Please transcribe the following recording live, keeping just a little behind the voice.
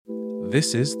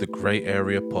This is the Grey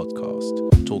Area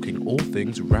Podcast, talking all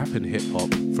things rap and hip-hop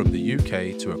from the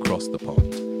UK to across the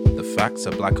pond. The facts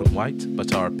are black and white,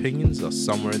 but our opinions are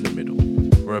somewhere in the middle.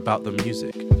 We're about the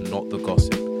music, not the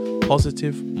gossip.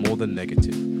 Positive more than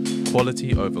negative.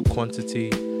 Quality over quantity.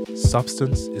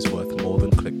 Substance is worth more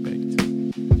than clickbait.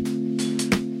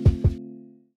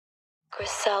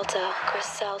 Griselda.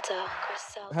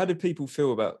 How did people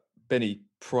feel about Benny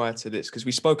prior to this? Because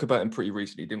we spoke about him pretty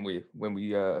recently, didn't we? When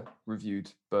we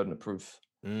reviewed Burden of Proof.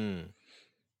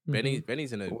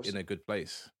 Benny's in a good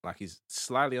place. Like, he's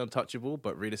slightly untouchable,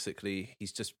 but realistically,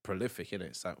 he's just prolific, innit?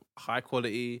 It's like high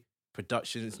quality,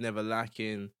 production is never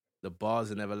lacking, the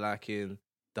bars are never lacking.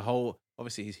 The whole,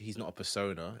 obviously, he's not a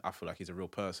persona. I feel like he's a real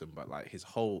person, but like his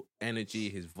whole energy,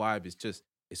 his vibe is just,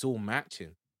 it's all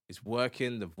matching. It's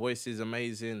working. The voice is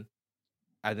amazing.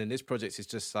 And then this project is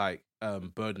just like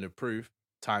Burden of Proof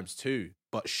times 2,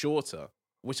 but shorter,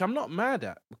 which I'm not mad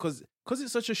at because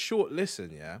it's such a short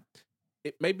listen, yeah?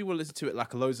 It maybe we'll listen to it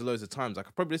like loads of times. I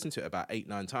could probably listen to it about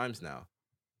 8-9 times now.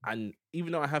 And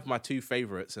even though I have my 2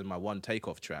 favorites and my 1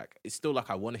 takeoff track, it's still like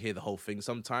I want to hear the whole thing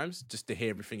sometimes just to hear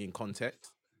everything in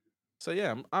context. So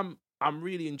yeah, I'm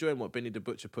really enjoying what Benny the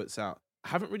Butcher puts out. I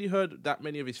haven't really heard that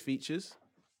many of his features,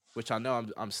 which I know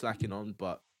I'm slacking on,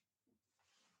 but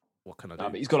what can I do?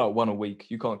 But he's got like 1 a week.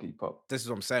 You can't keep up. This is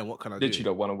what I'm saying. What can I do? Literally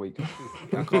got 1 a week.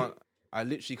 I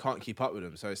literally can't keep up with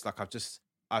him. So it's like I've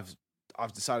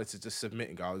decided to just submit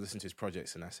and go, I'll listen to his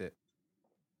projects and that's it.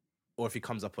 Or if he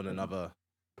comes up on another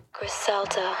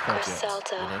Griselda.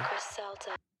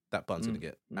 that button's going to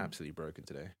get absolutely broken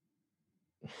today.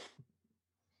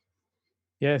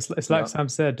 Yeah, it's like Sam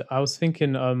said. I was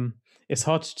thinking it's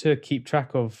hard to keep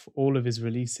track of all of his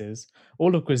releases,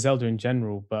 all of Griselda in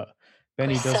general, but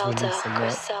Benny does release a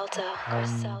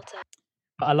lot.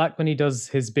 I like when he does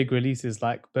his big releases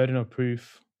like Burden of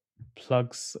Proof,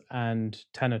 Plugs, and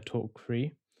Tanner Talk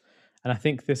 3. And I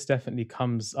think this definitely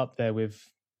comes up there with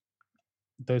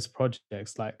those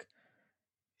projects, like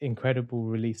incredible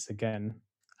release again.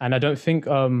 And I don't think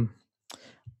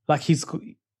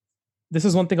this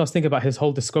is one thing I was thinking about his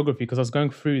whole discography, because I was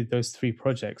going through those 3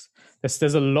 projects.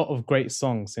 There's a lot of great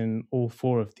songs in all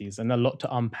 4 of these and a lot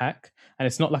to unpack. And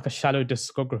it's not like a shallow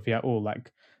discography at all.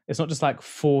 Like, it's not just like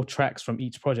 4 tracks from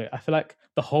each project. I feel like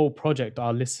the whole project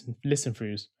are listen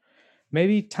throughs.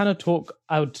 Maybe Tanner Talk,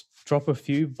 I would drop a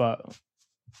few, but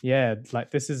yeah, like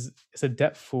it's a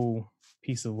depthful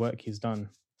piece of work he's done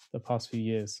the past few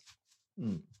years.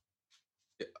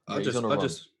 He's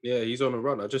on a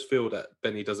run. I just feel that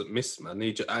Benny doesn't miss, man.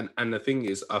 And the thing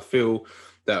is, I feel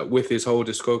that with his whole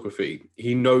discography,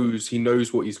 he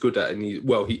knows what he's good at, and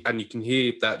you can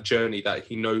hear that journey that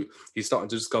he's starting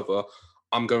to discover.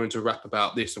 I'm going to rap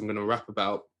about this. I'm going to rap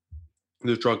about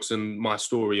the drugs and my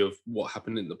story of what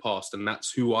happened in the past, and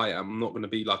that's who I am. I'm not going to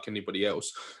be like anybody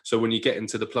else. So when you get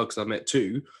into the Plugs I Met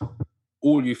too,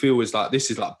 all you feel is like,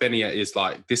 this is like Benny is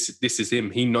like, this is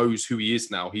him. He knows who he is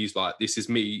now. He's like, this is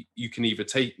me. You can either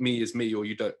take me as me or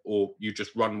you don't, or you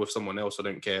just run with someone else. I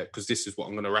don't care, because this is what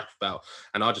I'm going to rap about.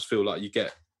 And I just feel like you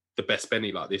get the best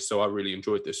Benny like this. So I really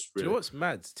enjoyed this. Really. Do you know what's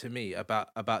mad to me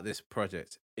about this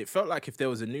project? It felt like if there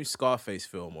was a new Scarface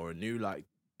film or a new like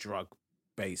drug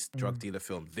dealer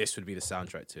film, this would be the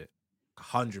soundtrack to it.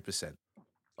 100%.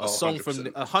 A song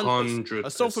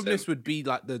from this would be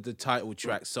like the title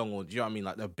track song, or do you know what I mean,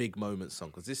 like the big moment song,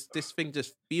 because this thing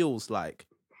just feels like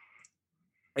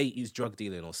 80s drug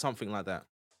dealing or something like that.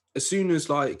 As soon as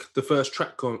like the first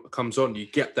track comes on, you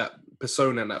get that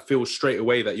persona and that feels straight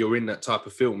away that you're in that type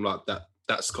of film, like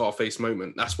that Scarface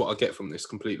moment. That's what I get from this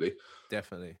completely.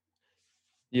 Definitely.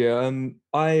 Yeah,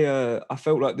 I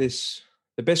felt like this.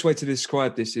 The best way to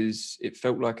describe this is it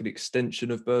felt like an extension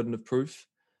of Burden of Proof.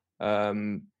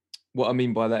 What I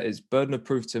mean by that is Burden of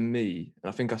Proof to me, and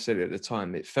I think I said it at the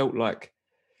time, it felt like,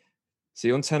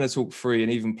 see, on Tanner Talk 3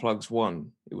 and even Plugs 1,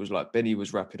 it was like Benny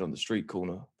was rapping on the street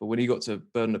corner. But when he got to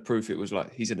Burden of Proof, it was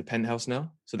like he's in a penthouse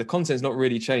now. So the content's not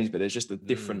really changed, but there's just a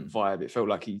different vibe. It felt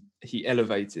like he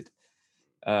elevated.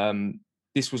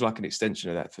 This was like an extension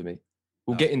of that for me.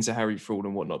 We'll get into Harry Fraud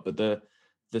and whatnot, but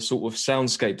the sort of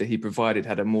soundscape that he provided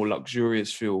had a more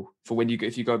luxurious feel for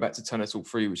if you go back to Tanner Talk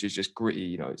 3, which is just gritty,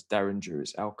 you know, it's Derringer,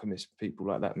 it's Alchemist, people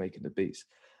like that making the beats.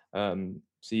 So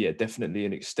yeah, definitely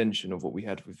an extension of what we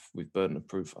had with Burden of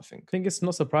Proof, I think. I think it's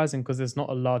not surprising because there's not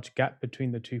a large gap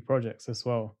between the 2 projects as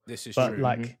well. This is true. But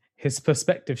like his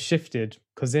perspective shifted,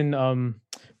 because in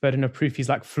Burden of Proof, he's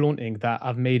like flaunting that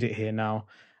I've made it here now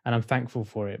and I'm thankful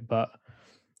for it. But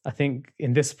I think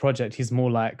in this project, he's more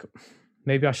like,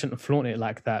 maybe I shouldn't flaunt it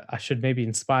like that. I should maybe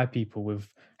inspire people with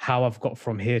how I've got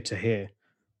from here to here.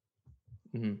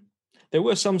 Mm-hmm. There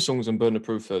were some songs on Burden of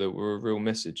Proof though that were a real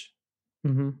message.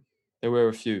 Mm-hmm. There were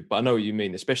a few, but I know what you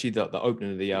mean. Especially the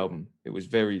opening of the album, it was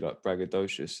very like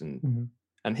braggadocious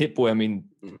and Hit Boy. I mean,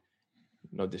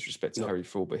 no disrespect to Harry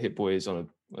Fraud, but Hit Boy is on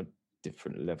a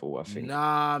different level. I think.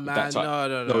 Nah, man,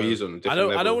 no. No, he is on a different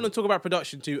level. I don't want to talk about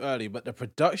production too early, but the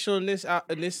production on this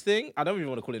thing, I don't even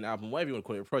want to call it an album, whatever you want to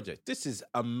call it, a project. This is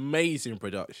amazing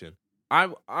production. I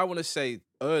want to say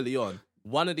early on,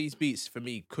 one of these beats for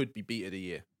me could be beat of the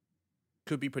year,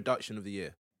 could be production of the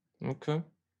year. Okay.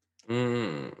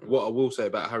 What I will say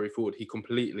about Harry Fraud, he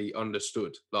completely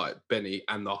understood like Benny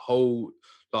and the whole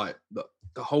like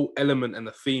the whole element and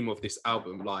the theme of this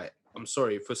album. Like, I'm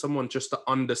sorry, for someone just to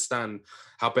understand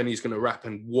how Benny's going to rap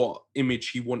and what image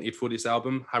he wanted for this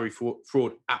album, Harry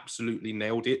Fraud absolutely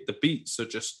nailed it. The beats are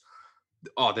just,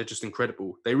 they're just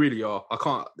incredible. They really are.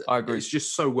 I agree. It's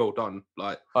just so well done.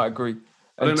 Like, I agree.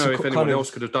 I don't know if anyone else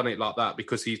could have done it like that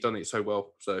because he's done it so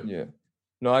well. So yeah.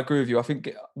 No, I agree with you. I think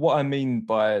what I mean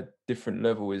by a different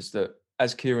level is that,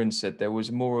 as Kieran said, there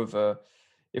was more of a,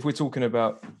 if we're talking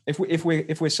about, if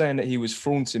we're saying that he was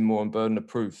flaunting more on Burden of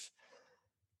Proof,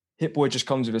 Hit Boy just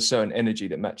comes with a certain energy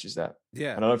that matches that.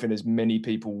 Yeah. And I don't think there's many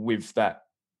people with that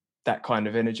kind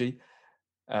of energy.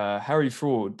 Harry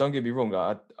Fraud, don't get me wrong,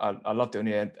 I loved it on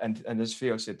here. And as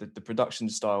Theo said, the production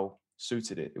style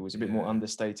suited it. It was a bit more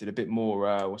understated, a bit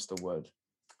more, what's the word?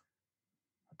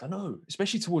 I don't know,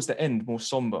 especially towards the end, more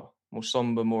somber,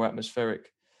 more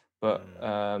atmospheric. But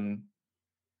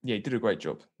he did a great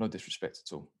job. No disrespect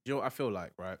at all. You know what I feel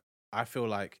like, right? I feel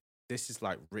like this is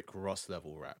like Rick Ross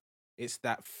level rap. It's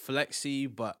that flexy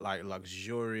but like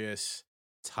luxurious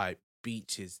type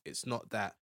beaches. It's not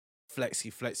that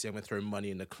flexy. I'm gonna throw money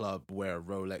in the club, wear a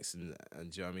Rolex, and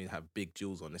do you know what I mean? Have big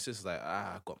jewels on. It's just like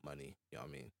I got money. You know what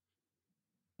I mean?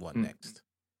 What next?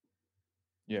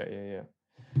 Yeah.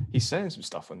 He's saying some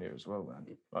stuff on here as well, man.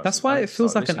 Like, that's why it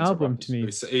feels like an album to me.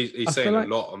 He's saying a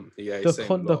lot on. Yeah,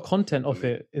 the content of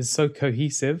it is so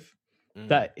cohesive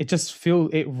that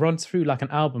it runs through like an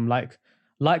album.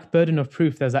 Like Burden of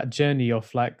Proof, there's that journey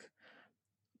of like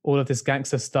all of this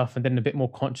gangster stuff and then a bit more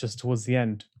conscious towards the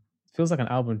end. It feels like an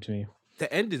album to me.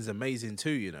 The ending's amazing too,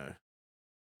 you know.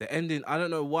 The ending, I don't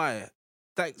know why.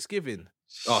 Thanksgiving.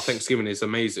 Oh, Thanksgiving is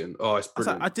amazing. Oh, it's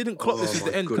brilliant. I didn't clock this as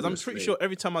the end because I'm pretty sure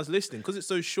every time I was listening, because it's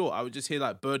so short, I would just hear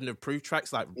like Burden of Proof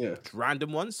tracks, like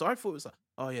random ones. So I thought it was like,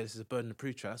 oh yeah, this is a Burden of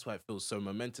Proof track. That's why it feels so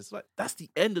momentous. Like, that's the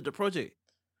end of the project.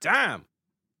 Damn.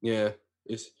 Yeah,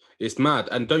 it's mad.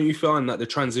 And don't you find that the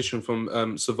transition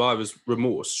from Survivor's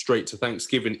Remorse straight to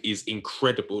Thanksgiving is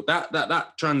incredible?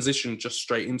 That transition just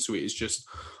straight into it is just,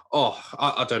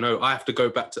 I don't know. I have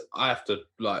to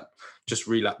like just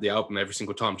relap the album every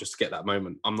single time just to get that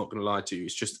moment. I'm not going to lie to you.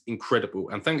 It's just incredible.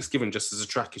 And Thanksgiving just as a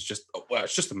track is just,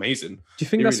 it's just amazing. Do you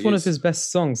think that's really one of his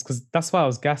best songs? Because that's why I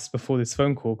was gassed before this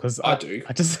phone call. Because I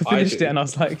just finished it and I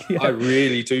was like, I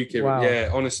really do, Kieran. Wow.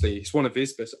 Yeah, honestly, it's one of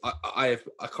his best. I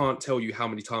can't tell you how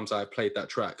many times I have played that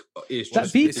track. That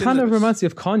beat kind of reminds me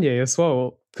of Kanye as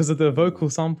well because of the vocal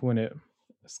sample in it.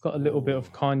 It's got a little bit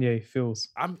of Kanye feels.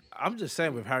 I'm just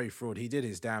saying with Harry Fraud, he did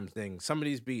his damn thing. Some of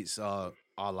these beats are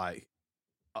like,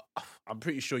 I'm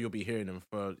pretty sure you'll be hearing them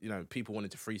for, you know, people wanting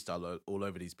to freestyle all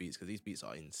over these beats because these beats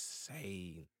are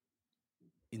insane.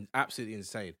 Absolutely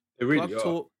insane. They really Club are.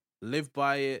 Talk, Live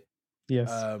By It.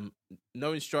 Yes.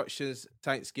 No Instructions,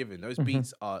 Thanksgiving. Those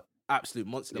beats are absolute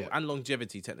monster level. And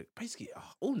Longevity technically. Basically,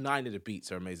 all 9 of the beats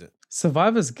are amazing.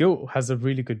 Survivor's Guilt has a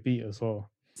really good beat as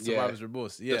well. Survivor's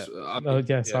Remorse, yeah.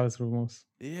 Survivor's Remorse.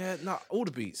 Yeah, no, all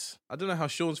the beats. I don't know how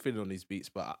Sean's feeling on these beats,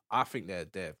 but I think they're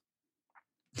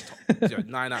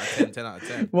 9 out of 10, 10 out of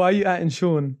 10. Why are you atting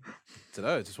Sean? I don't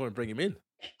know, I just want to bring him in.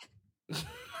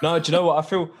 No, do you know what?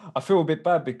 I feel a bit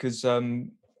bad because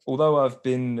although I've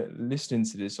been listening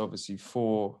to this obviously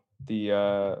for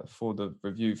the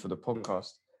review for the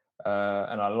podcast,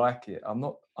 and I like it, I'm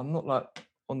not like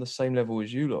on the same level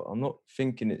as you lot. I'm not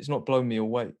thinking it's not blowing me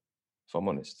away. If I'm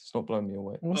honest, it's not blowing me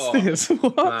away. What's this?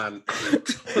 What? Man.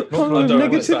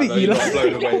 Negativity.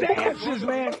 The answers,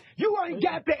 man. You ain't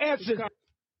got the answers. I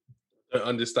don't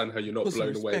understand how you're not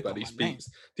blown away by these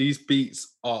beats. These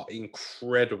beats are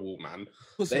incredible, man.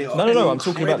 No. I'm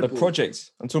talking about the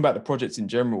project. I'm talking about the project in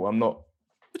general. I'm not.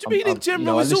 What do you mean in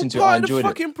general? It's all part of the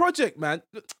fucking project, man.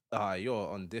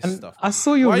 You're on this stuff. I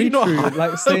saw your read through,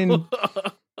 like saying.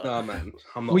 No, man.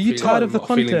 I'm not. Were you tired of the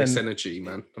content? Feeling this energy,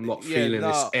 man. I'm not feeling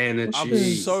this energy. I'm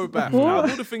so bad. All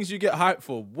the things you get hyped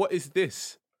for. What is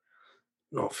this?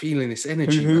 Not feeling this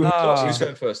energy. Who's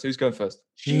going first?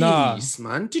 Jeez,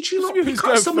 man. Did you not pick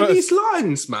up some of these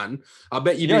lines, man? I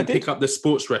bet you didn't pick up the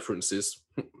sports references.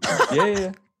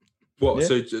 Yeah. What? Yeah.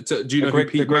 So do you know who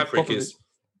Pete Maverick is?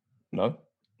 No.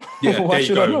 Yeah, Why there you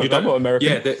should go. I know? You don't, I'm not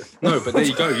American. Yeah, no, but there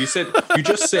you go. You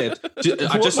just said.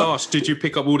 I just asked, did you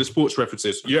pick up all the sports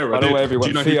references? Yeah, I did. Everyone. Do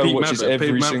you know Theo who Pete watches Maverick,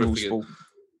 every Pete single Maverick sport.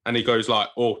 And he goes like,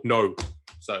 "Oh no."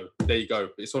 So there you go.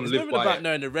 It's on It's Live not by about It.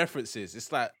 knowing the references.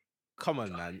 It's like, come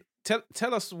on, man.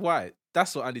 Tell us why.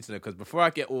 That's what I need to know, because before I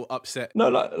get all upset. No,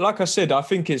 like I said, I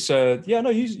think it's you're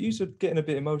getting a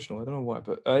bit emotional. I don't know why,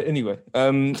 but anyway.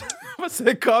 I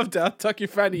said, calm down, tuck your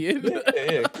fanny in.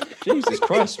 Yeah. Jesus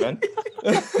Christ, man.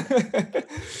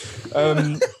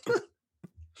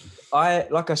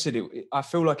 I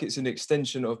feel like it's an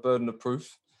extension of Burden of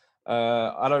Proof.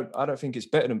 I don't think it's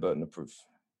better than Burden of Proof.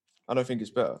 I don't think it's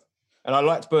better. And I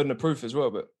liked Burden of Proof as well,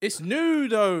 but It's new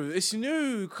though. It's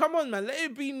new. Come on, man. Let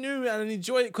it be new and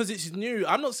enjoy it because it's new.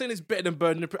 I'm not saying it's better than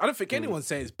Burden of Proof. I don't think anyone's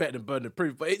saying it's better than Burden of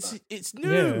Proof, but it's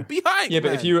new. Yeah. Be hyped. yeah,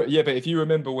 but man. if you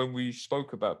remember when we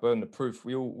spoke about Burden of Proof,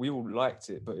 we all liked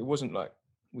it, but it wasn't like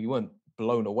we weren't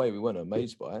blown away. We weren't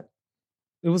amazed by it.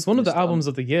 It was one of the This time. albums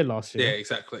of the year last Yeah, year.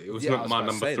 exactly. It was Yeah, I not was my about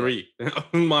to number say three.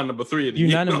 My number three of the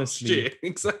Unanimously. year last year.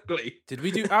 Exactly. Did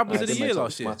we do albums Yeah, of the it year makes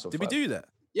last year? my top Did we five. do that?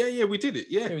 Yeah, we did it.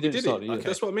 Yeah, we we did it did start it. of the year.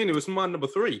 That's what I mean. It was my number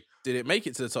three. Did it make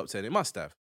it to the top 10? It must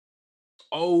have.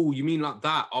 Oh, you mean like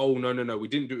that? Oh, no. We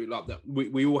didn't do it like that.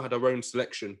 We all had our own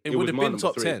selection. It would was have my been number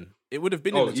top three. 10. It would have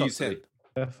been Oh, in the top easily. 10.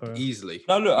 Therefore, Easily.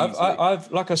 No, look, Easily.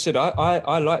 I've like I said,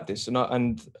 I like this,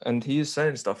 and he is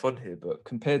saying stuff on here, but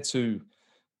compared to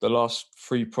the last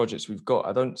three projects we've got,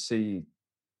 I don't see,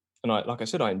 and like I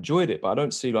said, I enjoyed it, but I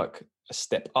don't see like a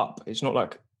step up. It's not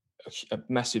like a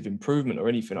massive improvement or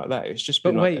anything like that. It's just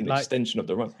been But like wait, an like- extension of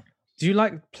the run. do you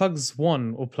like Plugs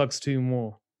 1 or Plugs 2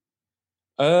 more?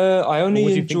 I Or only what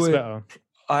do you think's enjoy. better?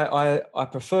 I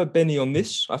prefer Benny on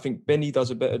this. I think Benny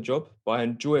does a better job, but I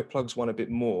enjoy Plugs One a bit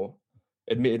more,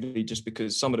 admittedly, just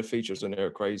because some of the features on there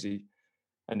are crazy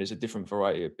and there's a different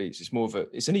variety of beats. It's more of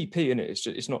it's an EP, isn't it?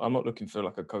 It's not, I'm not looking for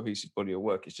like a cohesive body of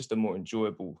work. It's just a more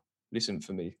enjoyable listen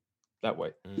for me that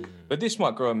way. But this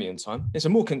might grow on me in time. This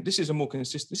is a more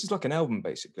consistent, this is like an album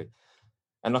basically.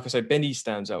 And like I say, Benny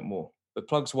stands out more. But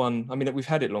Plugs One, I mean, we've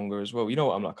had it longer as well. You know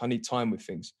what I'm like? I need time with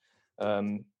things.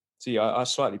 So yeah, I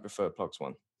slightly prefer Plugs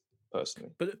One,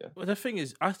 personally. But the thing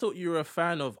is, I thought you were a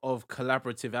fan of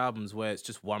collaborative albums where it's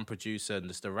just one producer and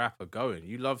just the rapper going.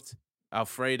 You loved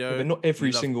Alfredo. But not every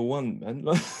you loved- single one, man.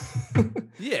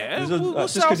 Yeah, There's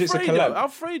what's just 'cause it's a Alfredo? collab.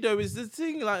 Alfredo is the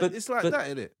thing. Like But- it's like but- that,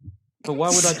 isn't it? But why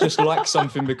would I just like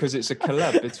something because it's a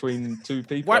collab between two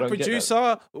people? I White don't get that.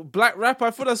 producer, black rapper. I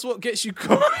thought that's what gets you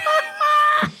going.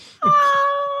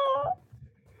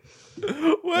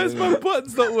 Where's my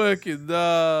buttons not working?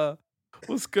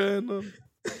 What's going on?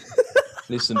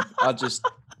 Listen,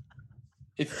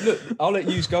 I'll let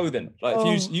you go then. Like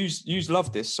if you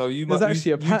love this, so you There's might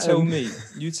actually a you tell pattern. me.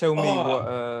 You tell me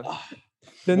what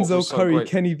Denzel was so Curry, great?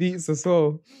 Kenny Beats as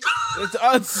well.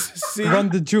 See, Run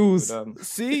the Jewels. but,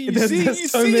 see, you There's- see, there's you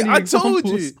so see. many I told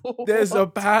you. examples. There's a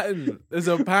pattern. There's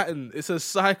a pattern. It's a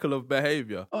cycle of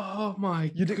behavior. Oh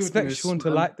my! You'd expect Sean to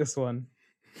like this one.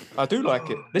 I do like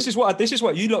it. This is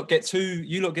what you lot get too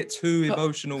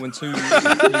emotional and too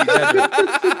exaggerate.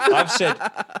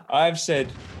 I've said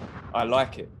I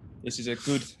like it. This is a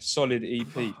good solid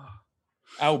EP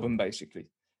album basically.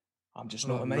 I'm just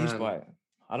not amazed man. by it.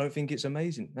 I don't think it's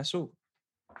amazing. That's all.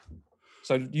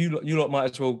 So you lot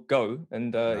might as well go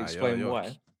and Nah, explain you're,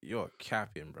 why. You're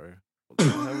capping, bro. What the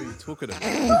hell are you talking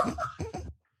about?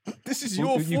 This is your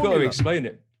Well, you got to formula. explain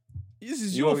it. This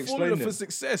is you your gotta formula explain for it.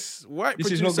 success. White This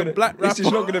is producer, not gonna. black rapper. This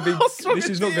is not going to be. What's wrong This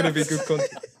is with not going to you? be good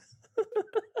content.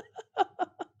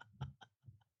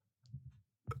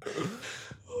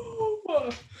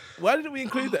 Why didn't we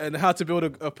include that in how to build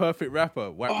a perfect rapper?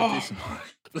 White producer,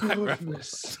 black rapper.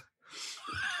 Goodness.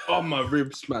 Oh my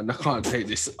ribs, man! I can't take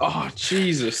this. Oh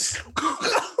Jesus!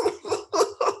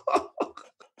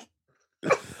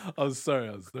 I'm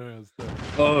sorry.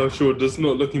 Oh, Sean does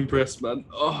not look impressed, man.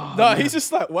 Oh, No, man. he's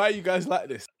just like, why are you guys like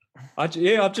this? I'm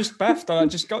just baffed. I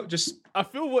just I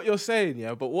feel what you're saying,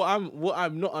 yeah, but what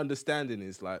I'm not understanding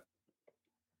is like,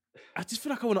 I just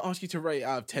feel like I want to ask you to rate it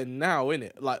out of 10 now,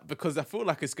 innit? Like, because I feel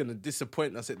like it's gonna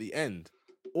disappoint us at the end.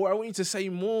 Or I want you to say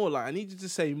more. Like, I need you to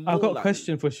say more. I've got a like,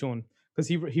 question for Sean because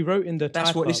he wrote in the.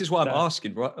 That's what. This type is what up I'm that-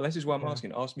 asking, right? This is what I'm Yeah.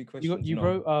 asking. Ask me questions. You No,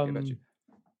 wrote I'll get back to you.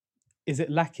 is it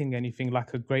lacking anything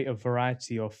like a greater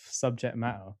variety of subject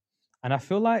matter? And I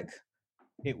feel like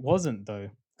it wasn't though,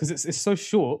 because it's so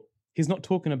short. He's not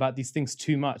talking about these things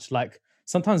too much. Like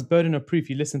sometimes Burden of Proof,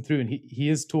 you listen through and he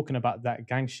is talking about that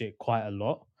gang shit quite a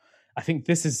lot. I think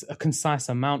this is a concise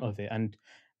amount of it, and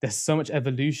there's so much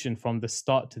evolution from the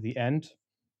start to the end.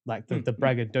 Like the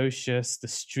braggadocious, the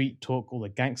street talk, all the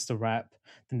gangster rap,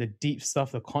 then the deep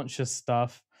stuff, the conscious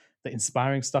stuff, the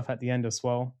inspiring stuff at the end as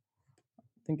well.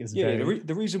 I think it's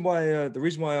the reason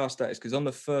why I asked that is because on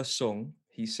the first song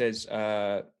he says,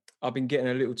 "I've been getting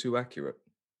a little too accurate.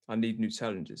 I need new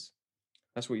challenges."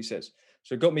 That's what he says.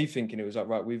 So it got me thinking. It was like,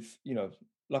 right, we've,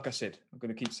 like I said, I'm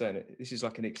going to keep saying it. This is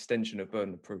like an extension of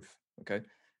Burden of Proof. Okay,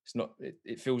 it's not.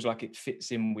 It feels like it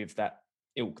fits in with that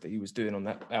ilk that he was doing on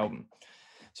that album.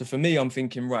 So for me, I'm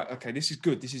thinking, right, okay, this is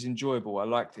good. This is enjoyable. I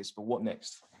like this. But what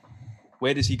next?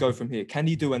 Where does he go from here? Can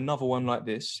he do another one like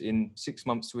this in 6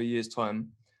 months to a year's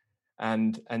time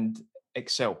and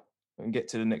excel and get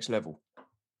to the next level?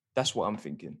 That's what I'm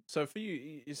thinking. So for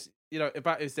you, is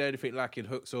there anything lacking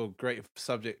hooks or great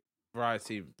subject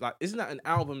variety? Like, isn't that an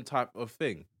album type of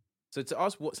thing? So to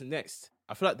ask what's next,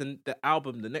 I feel like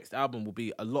the next album will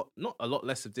be not a lot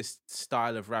less of this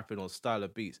style of rapping or style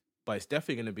of beats, but it's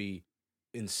definitely going to be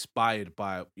inspired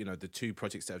by, the two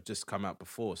projects that have just come out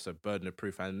before. So Burden of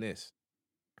Proof and this.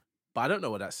 But I don't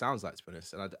know what that sounds like, to be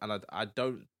honest. And I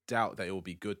don't doubt that it will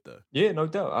be good, though. Yeah, no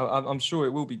doubt. I'm sure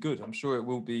it will be good. I'm sure it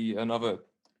will be another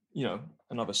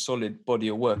solid body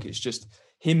of work. It's just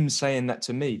him saying that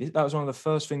to me. That was one of the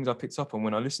first things I picked up on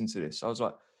when I listened to this. I was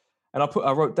like, and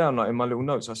I wrote down, like, in my little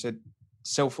notes, I said,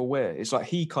 self-aware. It's like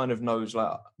he kind of knows,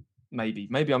 like,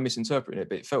 maybe I'm misinterpreting it,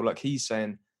 but it felt like he's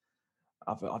saying,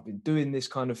 I've been doing this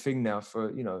kind of thing now for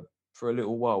a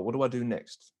little while. What do I do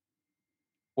next?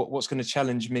 What's going to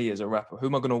challenge me as a rapper? Who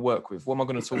am I going to work with? What am I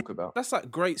going to talk about? That's like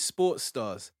great sports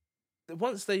stars.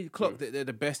 Once they clock that they're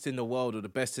the best in the world or the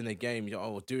best in the game,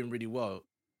 doing really well.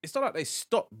 It's not like they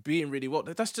stop being really well.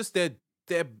 That's just their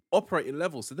operating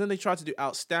level. So then they try to do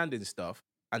outstanding stuff,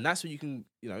 and that's where you can,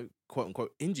 quote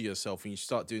unquote, injure yourself when you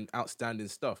start doing outstanding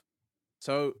stuff.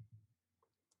 So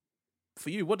for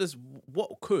you, what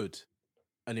could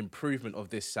an improvement of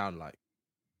this sound like?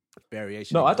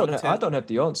 Variation? No, I don't have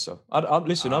the answer.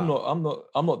 Listen, I'm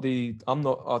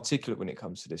not articulate when it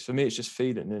comes to this. For me, it's just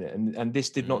feeling, innit? And this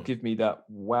did not give me that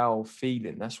wow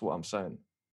feeling. That's what I'm saying.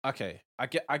 Okay,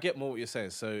 I get more what you're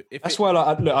saying. So why,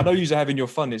 like, look, I know you're having your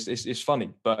fun. It's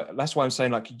funny, but that's why I'm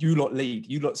saying, like, you lot lead.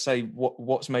 You lot say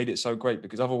what's made it so great,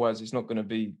 because otherwise it's not going to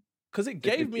be. Because it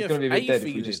gave me a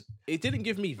feeling. It didn't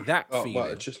give me that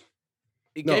feeling.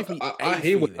 It gave me. I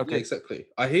hear what exactly.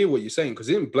 I hear what you're saying, because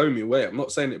it didn't blow me away. I'm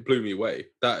not saying it blew me away.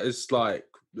 That is like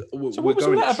we're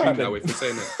going extreme now if you're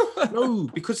saying it. No,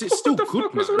 because it's still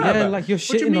good, man. Yeah, like you're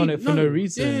shitting on it for no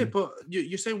reason. Yeah, but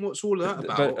you're saying what's all that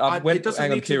about? But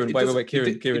hang on, Kieran. Wait,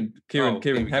 Kieran.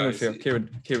 Hang on, Phil.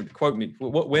 Kieran, quote me.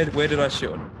 Where did I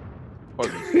shit on?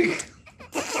 Quote me.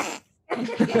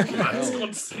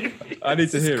 I need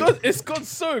to hear it. It's gone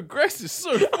so aggressive,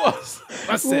 so fast.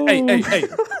 I said, hey.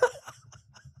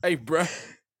 Hey, bro.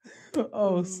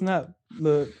 Oh, snap.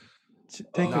 Look.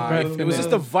 Take a breath. It was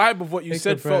just the vibe of what you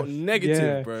said felt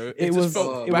negative, bro. It just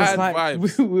felt bad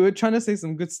vibes. We were trying to say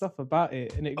some good stuff about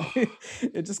it, and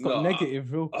it just got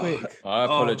negative real quick. I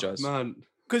apologize, man.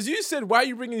 Because you said, why are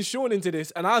you bringing Sean into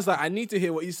this? And I was like, I need to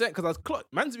hear what you said, because I was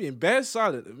clocked. Man's being bare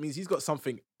silent. It means he's got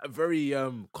something very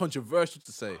controversial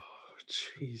to say.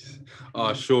 Jeez.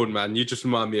 Oh, Sean, man, you just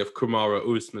remind me of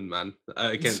Kamaru Usman, man,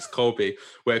 against Colby,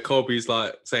 where Colby's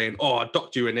like saying, "Oh, I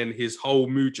ducked you," and then his whole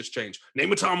mood just changed.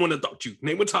 Name a time when I ducked you.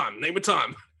 Name a time.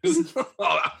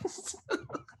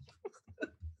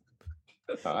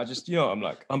 I just,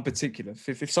 I'm particular.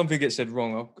 If something gets said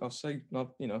wrong, I'll say,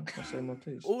 I'll say my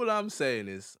piece. All I'm saying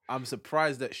is, I'm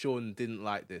surprised that Sean didn't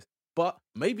like this, but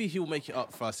maybe he'll make it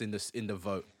up for us in the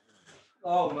vote.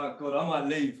 Oh my God, I might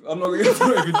leave. I'm not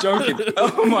even joking.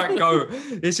 I might go.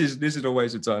 This is a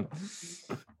waste of time.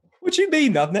 What do you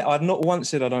mean? I've not once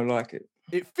said I don't like it.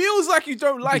 It feels like you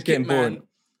don't like it, man. Boring.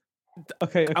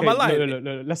 Okay. Am I lying?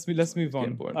 No. Let's move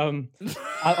on.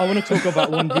 I want to talk about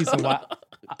one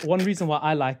reason why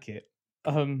I like it.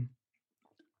 So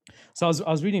I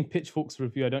was reading Pitchfork's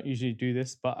review. I don't usually do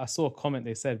this, but I saw a comment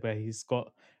they said where he's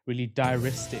got really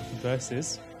diaristic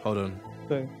verses. Hold on.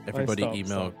 So, everybody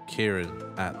email Kieran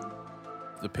at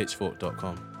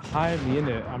thepitchfork.com. Hire me in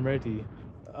it. I'm ready.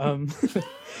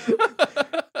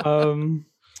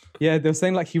 Yeah, they were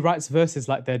saying like he writes verses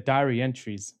like they're diary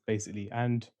entries, basically.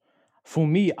 And for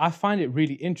me, I find it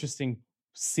really interesting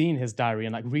seeing his diary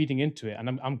and like reading into it.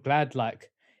 And I'm glad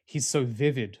like he's so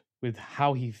vivid with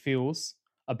how he feels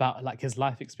about like his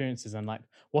life experiences and like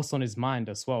what's on his mind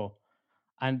as well.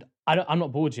 And I'm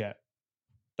not bored yet.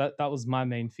 That was my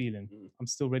main feeling. I'm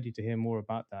still ready to hear more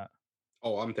about that.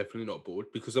 Oh, I'm definitely not bored,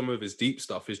 because some of his deep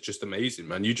stuff is just amazing,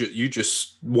 man. You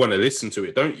just want to listen to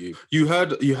it, don't you? You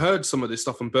heard some of this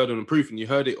stuff on Burden of Proof, and you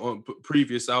heard it on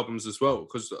previous albums as well,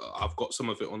 because I've got some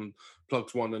of it on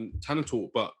Plugs One and Tanner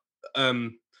Talk. But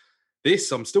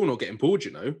this, I'm still not getting bored.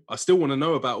 I still want to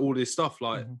know about all this stuff.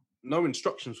 Like, No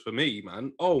Instructions for me,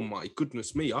 man. Oh my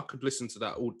goodness me, I could listen to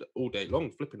that all day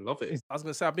long. Flipping love it. I was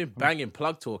gonna say I've been banging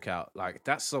Plug Talk out. Like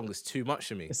that song is too much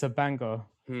for me. It's a banger.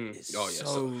 It's Oh yeah,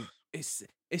 so it's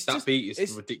that just, beat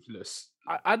is ridiculous.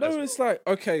 I know it's like,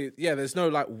 okay, yeah, there's no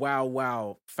like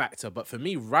wow factor, but for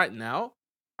me right now,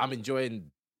 I'm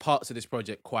enjoying parts of this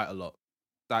project quite a lot.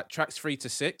 Like tracks 3 to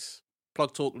 6,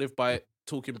 Plug Talk, Live By It,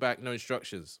 Talking Back, No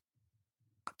Instructions.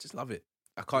 I just love it.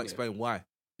 I can't explain why.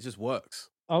 It just works.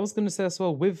 I was going to say as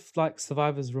well, with like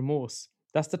Survivor's Remorse,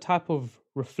 that's the type of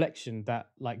reflection that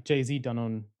like Jay-Z done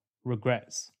on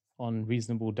Regrets, on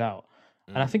Reasonable Doubt.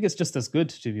 And I think it's just as good,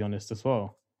 to be honest, as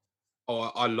well.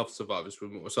 Oh, I love Survivor's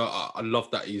Remorse. So I love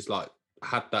that he's like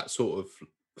had that sort of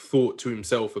thought to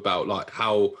himself about like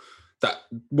how that,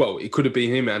 well, it could have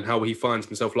been him and how he finds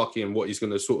himself lucky and what he's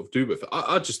going to sort of do with it.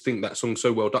 I just think that song's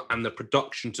so well done, and the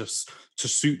production to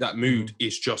suit that mood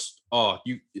is just like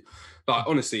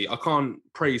honestly, I can't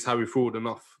praise Harry Fraud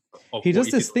enough. He does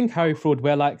this thing, Harry Fraud,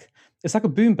 where like it's like a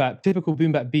boom bap, typical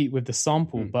boom bap beat with the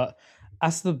sample, but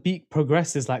as the beat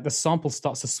progresses, like the sample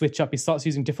starts to switch up. He starts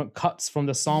using different cuts from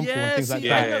the sample and things like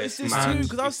that. I noticed this too,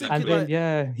 because I was thinking, and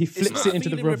then he flips it into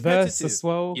the reverse as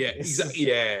well. Yeah, exactly.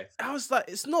 Yeah, I was like,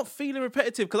 it's not feeling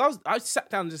repetitive, because I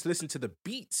sat down and just listened to the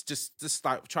beats, just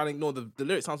like trying to ignore the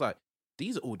lyrics. I was like,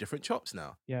 these are all different chops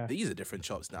now. Yeah, these are different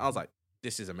chops now. I was like,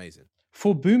 this is amazing.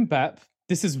 For boom bap,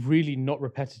 this is really not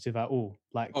repetitive at all.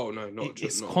 Like, oh no,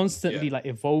 it's constantly like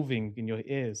evolving in your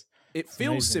ears. It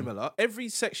feels similar. Every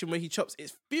section where he chops,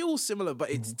 it feels similar, but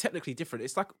it's technically different.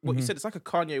 It's like what you said. It's like a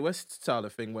Kanye West style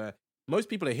of thing where most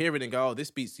people are hearing and go, "Oh,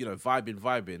 this beat's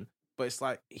vibing," but it's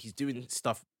like he's doing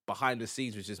stuff behind the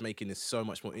scenes, which is making this so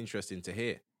much more interesting to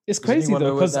hear. It's crazy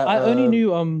though, because I only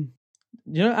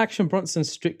knew Action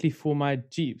Bronson's Strictly For My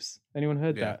Jeeps. Anyone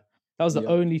heard that? That was the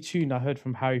only tune I heard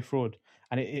from Harry Fraud,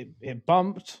 and it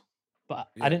bumped. But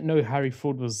I didn't know Harry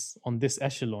Fraud was on this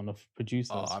echelon of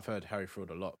producers. Oh, I've heard Harry Fraud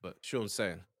a lot, but Sean's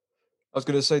saying. I was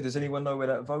going to say, does anyone know where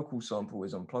that vocal sample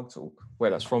is on Plug Talk? Where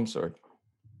that's from, sorry.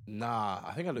 Nah,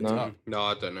 I think I looked it up. No,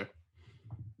 I don't know.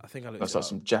 I think I looked that's it like up.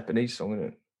 some Japanese song, isn't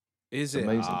it? Is it?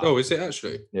 Amazing. Oh, is it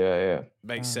actually? Yeah.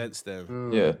 Makes sense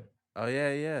then. Yeah. Oh,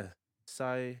 yeah.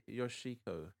 Sai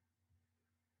Yoshiko.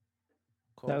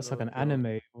 That was like an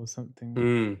anime or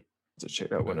something. To check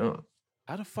that one out.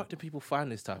 How the fuck do people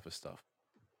find this type of stuff?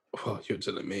 Oh, you're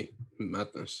telling me.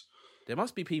 Madness. There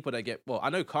must be people that get... Well, I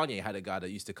know Kanye had a guy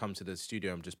that used to come to the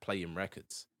studio and just play him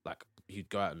records. Like, he'd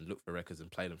go out and look for records and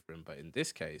play them for him. But in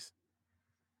this case,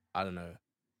 I don't know.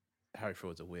 Harry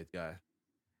Fraud's a weird guy.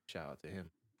 Shout out to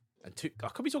him. And I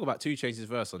could be talking about 2 Chainz's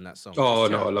verse on that song. Oh,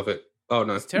 no, I love it. Oh,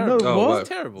 no. It's terrible. No, what? It's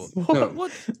terrible. What?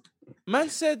 What? Man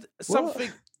said something...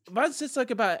 Man said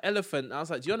something about an elephant. I was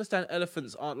like, do you understand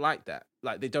elephants aren't like that?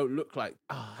 Like, they don't look like...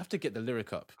 Oh, I have to get the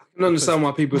lyric up. I can understand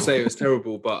why people say it was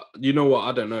terrible, but you know what?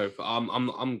 I don't know. I'm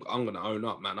going to own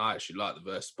up, man. I actually like the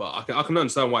verse, but I can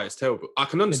understand why it's terrible. I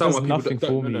can understand why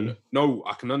people don't... No,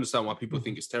 I can understand why people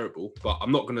think it's terrible, but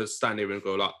I'm not going to stand here and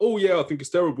go like, oh, yeah, I think it's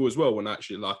terrible as well when I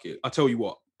actually like it. I tell you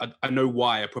what, I know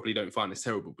why I probably don't find this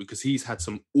terrible, because he's had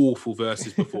some awful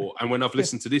verses before. And when I've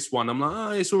listened to this one, I'm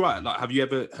like, it's all right. Like, have you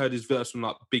ever heard his verse from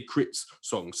like Big Crit's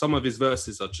song? Some of his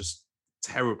verses are just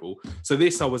terrible. So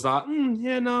this, I was like,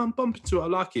 I'm bumping to it. I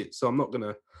like it. So I'm not going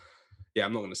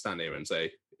to stand here and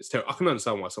say it's terrible. I can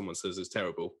understand why someone says it's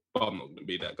terrible, but I'm not going to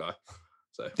be that guy.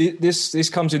 So this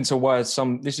comes into why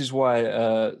this is why,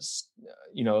 a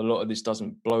lot of this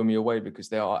doesn't blow me away, because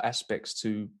there are aspects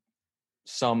to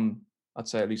some, I'd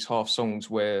say at least half songs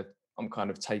where I'm kind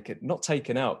of not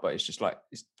taken out, but it's just like,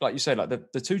 it's like you say, like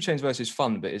the 2 Chainz verse is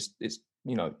fun, but it's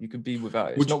you could be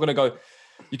without it. It's not going to go,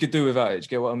 you could do without it. Do you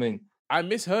get what I mean? I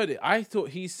misheard it. I thought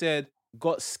he said,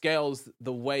 got scales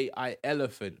the way I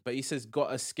elephant, but he says,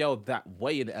 got a scale that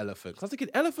way an elephant. Because I was thinking,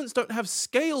 elephants don't have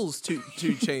scales, 2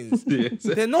 Chainz.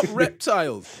 They're not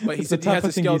reptiles. But he said he has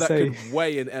a scale that could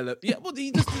weigh an elephant. Yeah, well,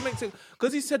 he just didn't make sense.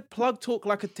 Because he said, Plug Talk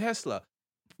like a Tesla.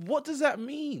 What does that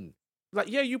mean? Like,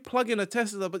 yeah, you plug in a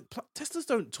Tesla, but Teslas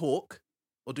don't talk.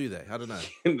 Or do they? I don't know.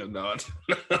 No,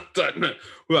 I don't know.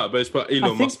 Well, but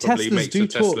Elon Musk probably makes a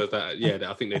Tesla that,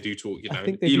 I think they do talk,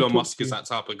 Elon Musk is that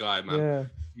type of guy, man. Yeah.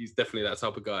 He's definitely that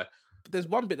type of guy. But there's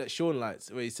one bit that Sean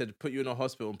likes where he said, put you in a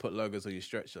hospital and put logos on your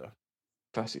stretcher.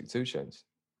 Classic 2 Chainz.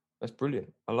 That's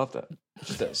brilliant. I love that.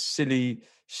 Just that silly,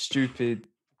 stupid,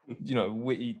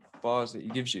 witty bars that he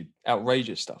gives you,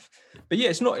 outrageous stuff. But yeah,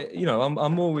 it's not,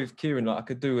 I'm more with Kieran, like I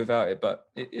could do without it, but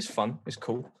it's fun, it's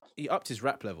cool. He upped his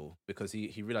rap level because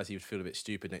he realised he would feel a bit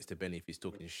stupid next to Benny if he's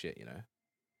talking shit,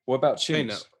 What about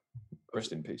Chinks?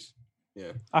 Rest in peace.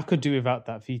 Yeah. I could do without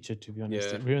that feature, to be honest.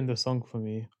 Yeah. It ruined the song for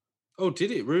me. Oh,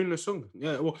 did it ruin the song?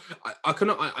 Yeah. Well, I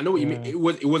know what you mean. It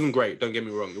wasn't great. Don't get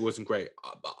me wrong. It wasn't great.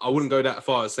 I wouldn't go that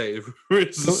far as say it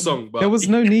ruins the song. But there was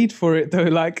no need for it though.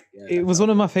 Like it was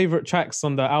one of my favorite tracks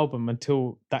on the album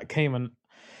until that came, and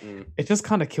it just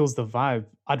kind of kills the vibe.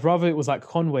 I'd rather it was like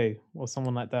Conway or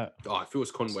someone like that. Oh, if it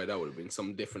was Conway, that would have been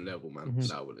some different level, man.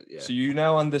 That would. Yeah. So you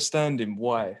now understanding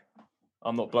why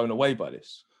I'm not blown away by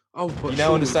this. Oh, but you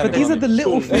now understand. But these are the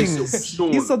little things.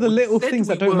 These are the little things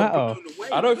that don't matter.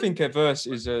 I don't think a verse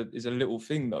is a little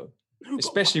thing though,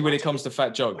 especially when it comes to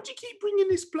Fat Joe. Why do you keep bringing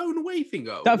this blown away thing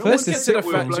up? That verse is sick.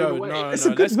 Fat Joe. No, it's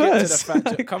a good verse.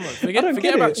 Come on,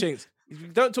 forget about Chinks.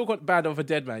 Don't talk bad of a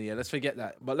dead man. Yeah, let's forget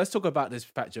that. But let's talk about this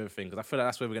Fat Joe thing because I feel like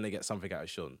that's where we're gonna get something out of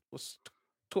Sean.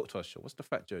 Talk to us, Sean. What's the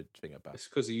Fat Joe thing about? It's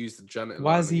because he used the Janet.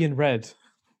 Why is he in red?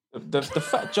 The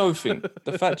Fat Joe thing.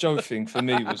 The Fat Joe thing for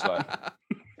me was like.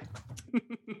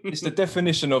 It's the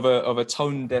definition of a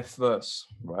tone deaf verse,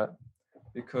 right?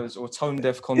 Or tone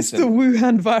deaf content. It's the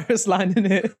Wuhan virus line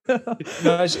in it.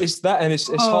 No, it's that, and it's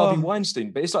Harvey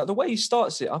Weinstein. But it's like the way he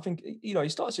starts it. I think he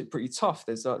starts it pretty tough.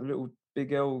 There's that little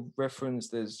Big L reference.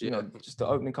 There's just the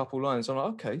opening couple lines. I'm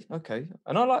like, okay,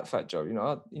 and I like Fat Joe.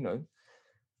 Not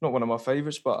one of my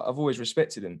favorites, but I've always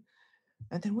respected him.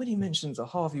 And then when he mentions the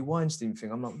Harvey Weinstein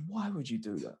thing, I'm like, why would you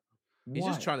do that? He's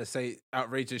just trying to say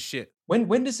outrageous shit.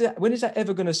 When is that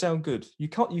ever going to sound good? You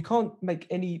can't make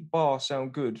any bar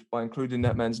sound good by including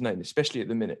that man's name, especially at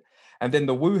the minute. And then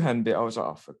the Wuhan bit, I was like,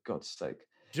 oh, for God's sake.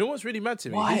 Do you know what's really mad to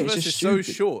me? Why? His verse is so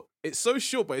short. It's so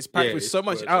short, but it's packed with so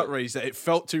much outrage that it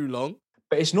felt too long.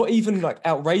 But it's not even like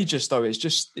outrageous though. It's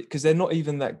just because they're not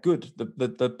even that good.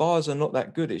 The bars are not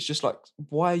that good. It's just like,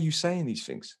 why are you saying these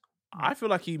things? I feel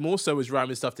like he more so was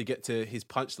rhyming stuff to get to his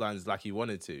punchlines like he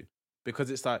wanted to, because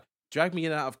it's like, drag me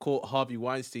in and out of court, Harvey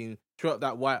Weinstein, throw up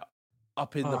that white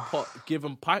up in the pot, give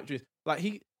him pipe dreams. Like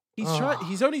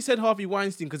he's only said Harvey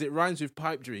Weinstein because it rhymes with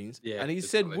pipe dreams, and he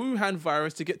said Wuhan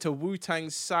virus to get to Wu-Tang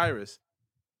Cyrus.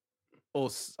 Or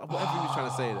whatever he was trying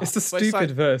to say. It's a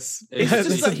stupid verse. It's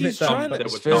just like he's trying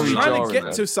to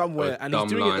get to somewhere and he's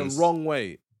doing it the wrong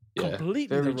way. Completely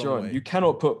very the wrong way. You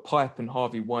cannot put pipe and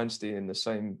Harvey Weinstein in the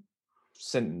same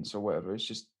sentence or whatever. It's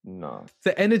just no.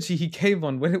 The energy he came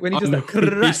on when he does that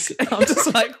crack, I'm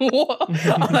just like, what?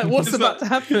 I'm like, what's about to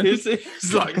happen? It's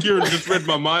like Kieran just read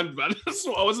my mind, man. That's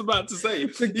what I was about to say.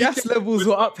 The gas levels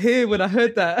were up here when I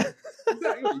heard that.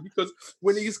 Exactly, because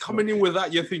when he's coming in with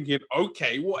that, you're thinking,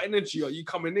 okay, what energy are you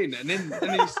coming in? And then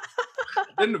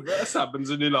then the verse happens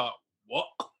and you're like, what?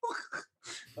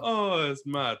 Oh, it's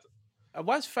mad.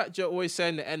 Why is Fat Joe always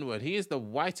saying the N-word? He is the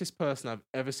whitest person I've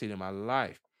ever seen in my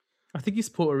life. I think he's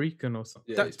Puerto Rican or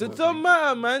something. That doesn't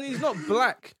matter, man. He's not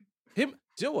black. Do you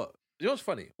know what? You know what's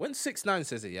funny? When 6ix9ine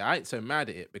says it, I ain't so mad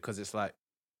at it because it's like,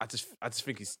 I just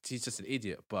think he's just an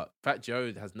idiot. But Fat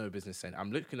Joe has no business saying.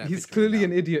 I'm looking at. He's clearly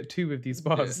an idiot too with these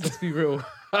bars. Yeah. Let's be real.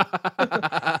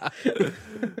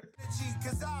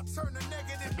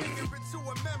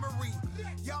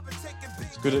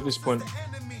 It's good at this point.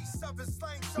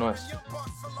 Nice.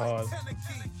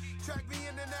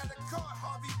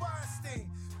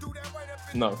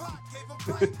 No.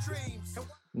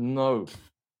 No.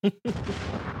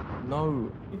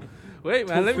 No. Wait,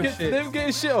 man. Let me get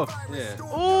his shit off. Yeah.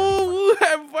 Oh,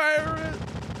 Wuhan virus.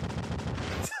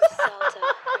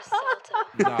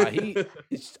 Nah,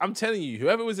 I'm telling you,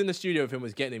 whoever was in the studio with him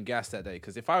was getting him gas that day.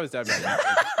 Because if I was that man,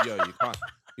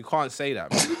 you can't say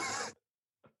that, man.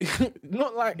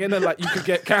 Not like you could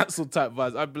get cancelled type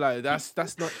vibes. I'd be like, that's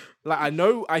not like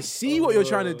I see what you're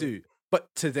trying to do. But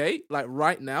today, like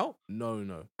right now, no.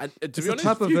 And to it's be honest, the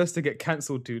type of verse to get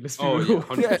cancelled to. Let's be real.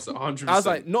 Yeah, 100%. I was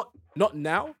like, not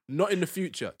now, not in the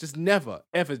future. Just never,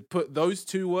 ever put those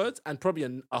two words and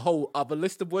probably a whole other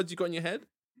list of words you got in your head.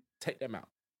 Take them out.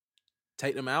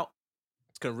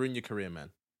 It's gonna ruin your career, man.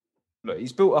 Look,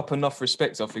 he's built up enough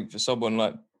respect, I think, for someone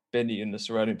like Benny and the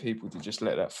surrounding people to just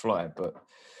let that fly. But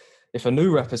if a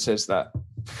new rapper says that,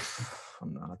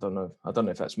 I don't know. I don't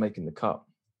know if that's making the cut.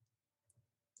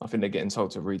 I think they're getting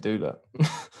told to redo that.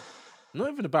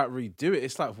 Not even about redo it.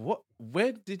 It's like,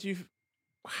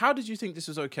 how did you think this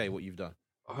was okay, what you've done?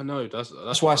 I know.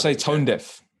 That's why I say tone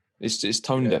deaf. It's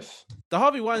tone deaf. The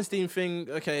Harvey Weinstein thing,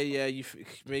 okay, yeah, you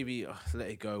maybe let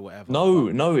it go, whatever. No,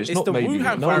 it's not the maybe.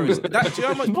 Wuhan virus. Do you know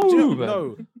how much?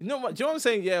 No. You know what I'm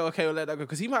saying? Yeah, okay, we'll let that go.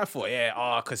 Because he might have thought,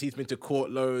 because he's been to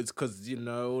court loads, because,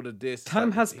 all of this.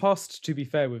 Time has passed, to be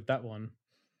fair, with that one.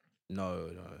 No,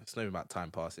 it's not even about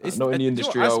time passing. It's not in the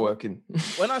industry I work in.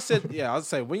 When I said, I was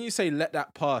saying, when you say let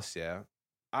that pass,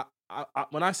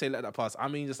 when I say let that pass, I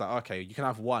mean just like, okay, you can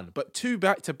have one, but two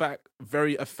back-to-back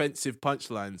very offensive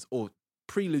punchlines or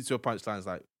prelude to a punchline is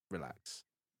like, relax.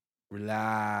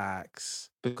 Relax.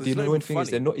 But 'Cause the it's not annoying even thing is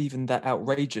funny. they're not even that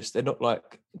outrageous. They're not like,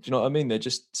 do you know what I mean? They're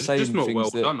just It's saying just not things well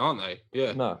that done, aren't they?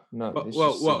 Yeah. no. But, It's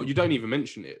well, just well, silly. you don't even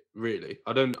mention it, really.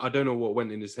 I don't know what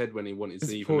went in his head when he wanted It's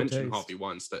to even poor mention taste. Harvey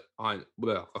Weinstein. I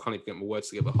can't even get my words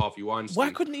together. Harvey Weinstein. Why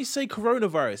couldn't he say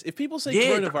coronavirus? If people say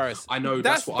Yeah, coronavirus, I know,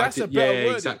 that's what I that's a did. better Yeah,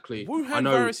 wording. exactly. I Wuhan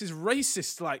know. virus is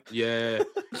racist. Like, Yeah,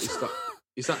 it's like,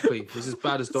 exactly. It's as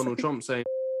bad as Donald Trump saying,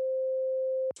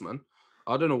 man.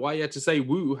 I don't know why you had to say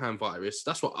Wuhan virus.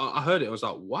 That's what I heard it. I was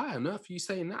like, why on earth are you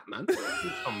saying that, man? You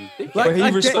some dickhead. But he I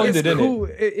get responded, it's innit? cool.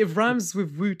 It rhymes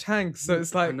with Wu Tang, so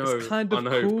it's like I know, it's kind of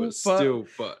cool, but still,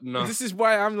 but no. this is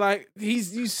why I'm like,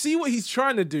 you see what he's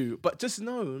trying to do, but just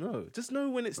just know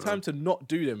when it's time to not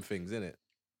do them things, innit?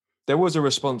 There was a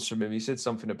response from him. He said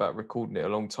something about recording it a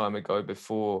long time ago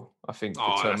before I think the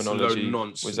Oh, that's a load of terminology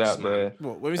nonsense, was out man. there.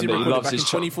 What, when was And he that he recorded loves back in his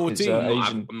 2014?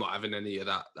 I'm not having any of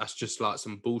that. That's just like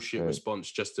some bullshit Yeah.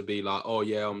 response just to be like, oh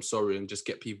yeah, I'm sorry, and just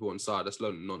get people on side. That's a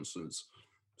load of nonsense.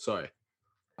 Sorry.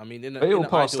 I mean, in It'll an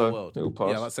pass, ideal though. world, It'll pass.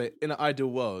 yeah, I'd say in an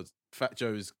ideal world, Fat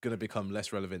Joe is gonna become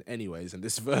less relevant anyways, and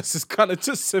this verse has kind of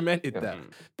just cemented Yeah.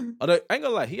 that. I ain't gonna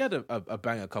lie, he had a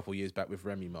bang a couple years back with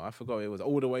Remy Ma. I forgot it was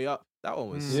All the Way Up. That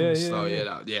one was Yeah, So yeah.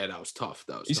 that was tough.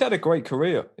 That was He's tough. had a great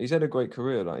career.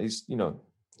 Like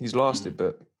he's lasted,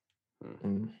 but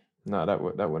no, that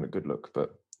wasn't a good look.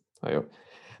 But hey,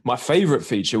 my favorite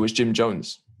feature was Jim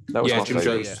Jones. That was my Jim favorite.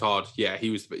 Jones was hard. Yeah, he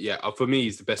was. Yeah, for me,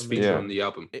 he's the best feature Yeah. on the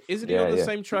album. Isn't he Yeah, on the yeah.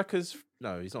 same track as?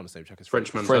 No, he's not on the same track as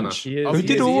French Montana. French. He is, Oh, Who he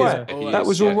did is, all he is, right. yeah. Oh, That he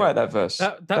was is, all yeah. right. That verse.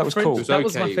 That was French, cool. It was that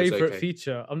was my okay, it was favorite okay.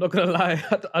 feature. I'm not gonna lie.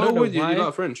 I don't know would you? why. You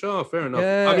like French? Oh, fair enough.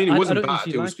 Yeah, I mean, it I wasn't don't bad.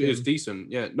 usually It was like it was him.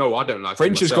 decent. Yeah. No, I don't like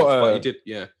French him has myself, got but a- he did.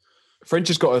 Yeah. French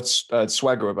has got a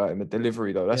swagger about him, a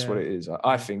delivery though. That's what Yeah. it is.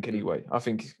 I think anyway. I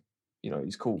think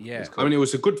he's cool. Yeah. He's cool. I mean, it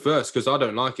was a good verse because I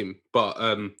don't like him, but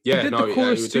yeah, did no, the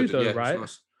chorus it too, did, though, yeah, it was right?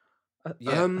 nice.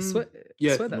 Yeah. I swear,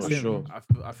 yeah, I swear that's not him. sure.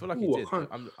 I feel like Ooh, he I did. can't-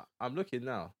 I'm looking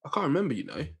now. I can't remember, you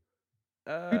know.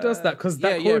 Who does that? 'Cause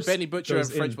that yeah, chorus Benny Butcher and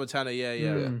goes French in. Montana. Yeah.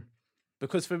 Mm.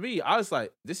 Because for me, I was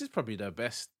like, this is probably the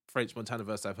best French Montana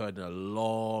verse I've heard in a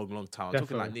long time. I'm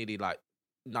talking like Definitely. nearly like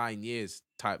 9 years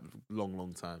type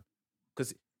long time.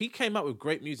 Because he came out with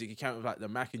great music. He came out with like the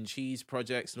Mac and Cheese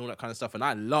projects and all that kind of stuff. And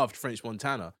I loved French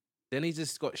Montana. Then he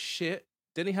just got shit.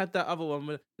 Then he had that other one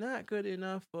with Not Good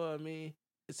Enough for Me.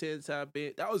 Since I've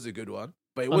been. That was a good one.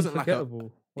 But it wasn't like a.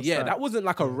 Unforgettable. What's that wasn't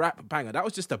like a Yeah. rap banger. That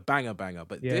was just a banger.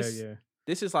 But Yeah, this. yeah.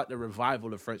 This is like the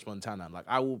revival of French Montana. Like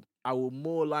I will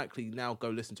more likely now go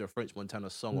listen to a French Montana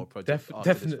song or project.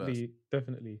 after this verse.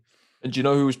 Definitely. And do you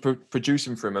know who was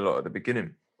producing for him a lot at the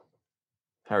beginning?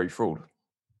 Harry Fraud.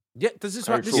 Yeah, this is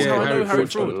Harry how I Fraud. know Harry Harry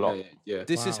Fraud Fraud. a lot. Yeah.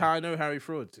 This is Wow. how I know Harry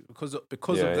Fraud because of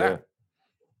Yeah, that. yeah.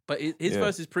 But his Yeah.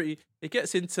 verse is pretty. It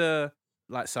gets into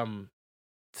like some.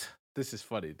 This is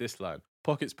funny. This line,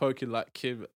 pockets poking like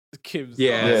Kim's.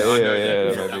 Yeah, Yeah, I know,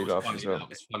 that that made me was laugh funny, as well. That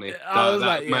was funny. I was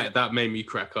like, yeah. that made me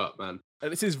crack up, man.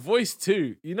 And it's his voice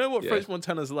too. You know what Yeah. French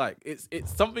Montana's like? It's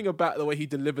something about the way he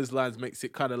delivers lines makes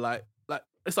it kind of like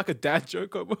it's like a dad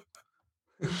joke. Almost.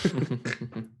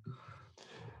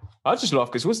 I just laugh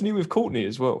because wasn't he with Courtney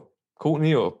as well?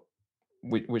 Courtney or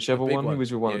whichever Big one. He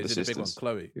was with one Yeah, of the he was in the big sisters.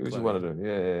 one, Chloe. He was Chloe. with one of them.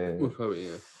 Yeah. Oh,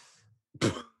 yeah.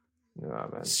 Nah,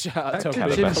 man. Shout out Back to to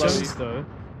Calabash. Jim Chloe. Jones though.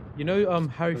 You know,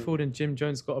 Harry Ford and Jim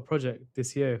Jones got a project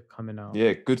this year coming out.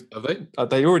 Yeah, good. Are they?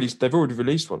 They've already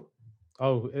released one.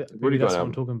 Oh, Already maybe got that's an what I'm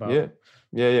album. talking about.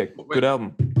 Yeah. Wait. Good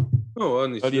album. Oh, I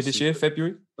need to Earlier this listen year, to it.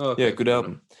 February. Oh, okay, Yeah, good fair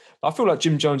album. I feel like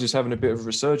Jim Jones is having a bit of a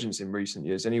resurgence in recent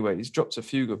years. Anyway, he's dropped a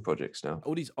few good projects now.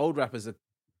 All these old rappers are, do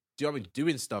you know what I mean,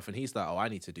 doing stuff, and he's like, oh, I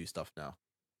need to do stuff now.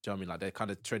 Do you know what I mean? Like they're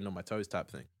kind of treading on my toes type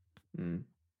thing. Mm.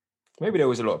 Maybe there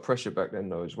was a lot of pressure back then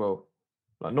though as well.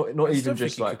 Like not I even still think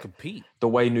just he could like compete. the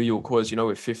way New York was,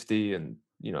 with 50 and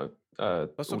That's all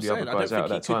what I'm the saying. other I don't guys out think at he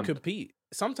that could time. compete.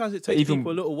 Sometimes it But takes even-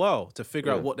 people a little while to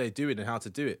figure out Yeah. what they're doing and how to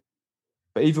do it.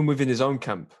 But even within his own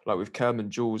camp, like with Cam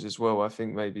and Jules as well, I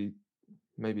think maybe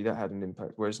that had an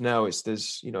impact. Whereas now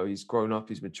he's grown up,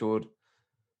 he's matured,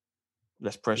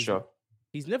 less pressure.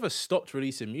 He's never stopped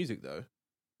releasing music though.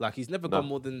 Like he's never No. gone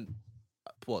more than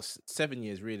 7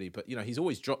 years really. But he's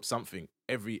always dropped something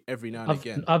every now and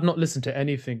again. I've not listened to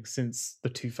anything since the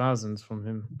 2000s from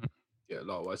him. Yeah,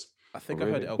 likewise. I think Oh, I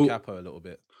heard really? El Well- Capo a little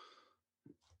bit.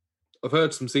 I've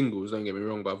heard some singles, don't get me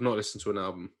wrong, but I've not listened to an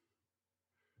album.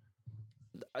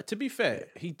 To be fair,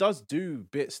 he does do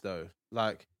bits though.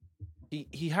 Like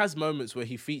he has moments where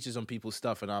he features on people's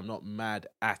stuff, and I'm not mad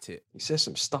at it. He says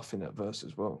some stuff in that verse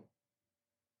as well.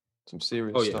 Some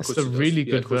serious Oh yeah, stuff. of course It's a he does. really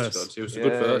Yeah, good of course he verse. does. It was a Yeah,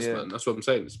 good verse, yeah. man. That's what I'm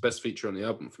saying. It's the best feature on the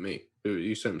album for me.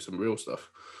 You sent me some real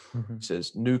stuff. Mhm. It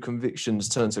says, new convictions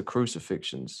turn to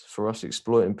crucifixions for us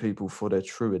exploiting people for their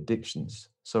true addictions.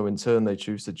 So in turn, they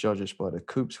choose to judge us by the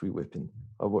coops we whip in.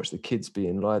 I watch the kids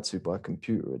being lied to by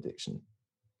computer addiction.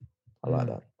 I like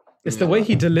that. It's Yeah, the I way like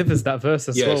he that. delivers that verse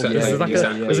as Yeah, well. exactly. There's like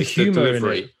exactly. there's a It's the humor in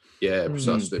delivery. it. Yeah, Mm.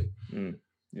 precisely.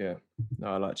 Yeah. No,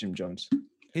 I like Jim Jones.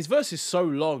 His verse is so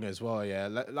long as well.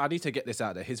 Yeah, I need to get this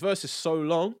out there. His verse is so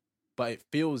long, but it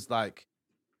feels like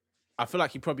I feel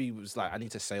like he probably was like, I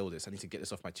need to say all this. I need to get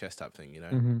this off my chest, type thing, you know.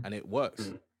 Mhm. And it works.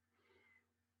 Mm.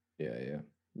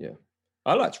 Yeah.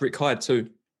 I liked Rick Hyde too.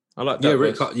 I like that. Yeah,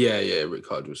 Rick. verse. Rick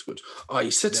Hyde was good. Oh, he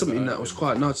said Never something heard that of was him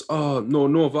quite before. nice. Oh no,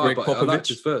 nor have I. Greg But I liked Popovich?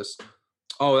 his verse.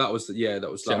 Oh, that was See, I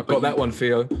got that one,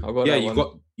 Theo. I got Yeah, that you one.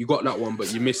 got that one,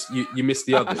 but you missed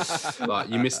the others. Like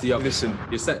you missed the others. Listen,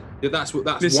 You said that's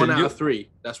Listen, one out you- of three.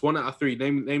 That's 1 out of 3.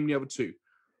 Name the other 2.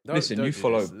 listen, Don't you do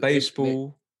follow this.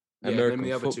 baseball, name American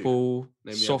the other two. football,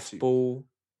 Name the other two. softball.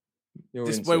 You're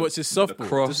This into boy watches softball.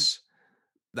 lacrosse.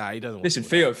 Nah, he doesn't. Watch Listen,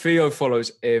 all that. Theo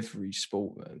follows every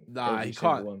sport, man. Nah, Every he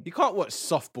single can't. one. He can't watch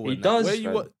softball. He and that. does, Where you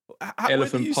man. what? Where do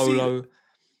Elephant you see polo. it?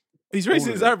 He's raising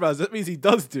all his of it. eyebrows. That means he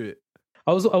does do it.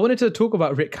 I wanted to talk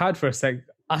about Rick Hyde for a sec.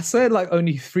 I said like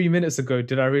only 3 minutes ago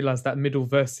did I realize that middle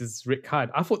verse is Rick Hyde.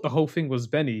 I thought the whole thing was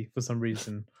Benny for some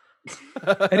reason.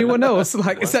 Anyone else?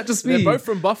 Like, is that just me? They're both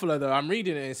from Buffalo, though. I'm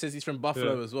reading it. It says he's from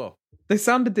Buffalo as well. They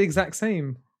sounded the exact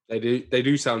same. They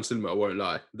do sound similar. I won't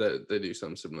lie. They do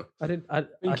sound similar. I didn't. I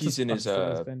think he's in his, thought it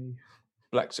was Benny.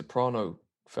 Black Soprano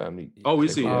family. Oh,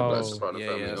 is he? Click Yeah, on Oh, that's Soprano yeah,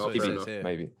 family. yeah, that's Oh, what it fair says enough. here.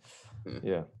 Maybe. Yeah.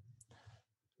 Yeah.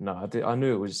 No, I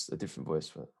knew it was a different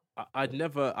voice, but I'd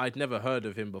never heard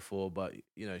of him before, but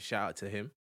you know, shout out to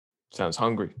him. sounds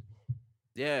hungry.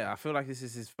 Yeah, I feel like this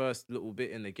is his first little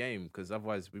bit in the game because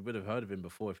otherwise we would have heard of him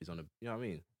before if he's on a. You know what I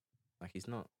mean? Like he's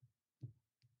not.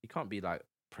 He can't be like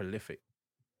prolific.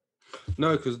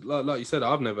 No, because like you said,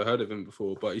 I've never heard of him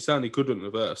before, but he sounded good on the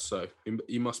verse, so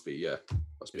he must be. Yeah,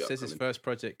 must be. It says his upcoming. first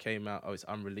project came out. Oh, it's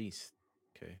unreleased.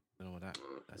 Okay, I don't know what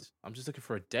that's. I'm just looking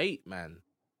for a date, man.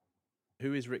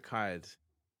 Who is Rick Hyde?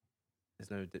 There's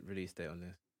no release date on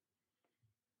this.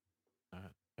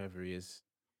 Whoever he is,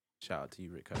 shout out to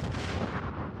you, Rick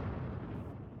Hyde.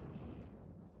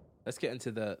 Let's get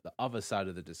into the other side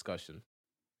of the discussion.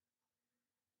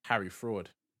 Harry Fraud.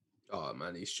 Oh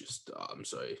man, he's just. I'm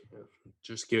sorry.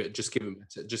 Just give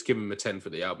him a 10 for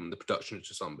the album. The production is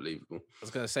just unbelievable. I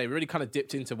was gonna say we really kind of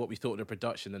dipped into what we thought of the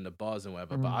production and the bars and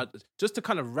whatever, but just to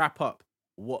kind of wrap up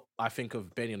what I think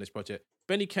of Benny on this project.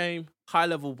 Benny came high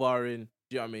level barring.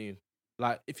 Do you know what I mean?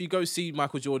 Like if you go see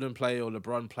Michael Jordan play or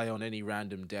LeBron play on any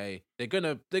random day, they're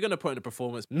gonna put in a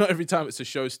performance. Not every time it's a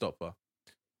showstopper,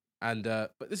 and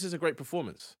but this is a great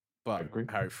performance. But agree.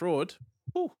 Harry Fraud,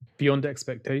 ooh, Beyond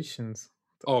expectations.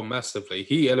 Oh, massively.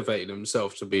 He elevated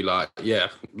himself to be like, yeah,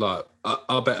 like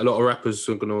I bet a lot of rappers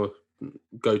are gonna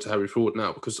go to Harry Fraud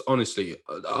now because honestly,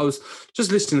 I was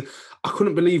just listening. I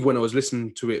couldn't believe when I was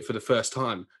listening to it for the first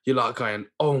time. You're like going,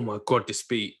 "Oh my god, this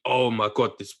beat! Oh my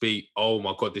god, this beat! Oh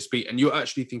my god, this beat!" And you're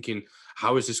actually thinking,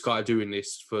 "How is this guy doing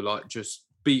this for like just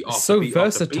beat after So beat after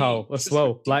versatile beat?" as Just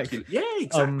well. ridiculous. Like, yeah,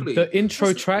 exactly. The intro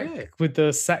That's- track yeah. with the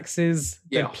saxes,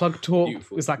 Yeah, then Plug Talk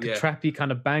beautiful. was like Yeah. a trappy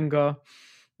kind of banger.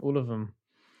 All of them.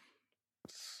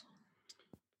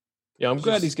 Yeah, I'm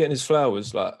glad he's getting his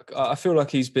flowers. Like, I feel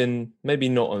like he's been maybe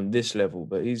not on this level,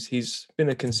 but he's been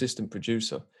a consistent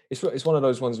producer. It's one of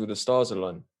those ones with the stars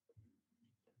align.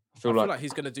 I I feel feel like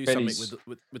he's gonna do Benny's-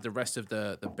 something with the rest of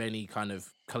the Benny kind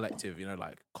of collective. You know,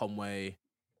 like Conway,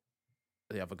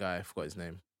 the other guy, I forgot his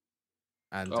name,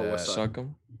 and West Side.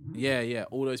 Psycho. yeah,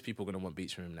 all those people are gonna want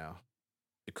beats from him now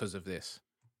because of this.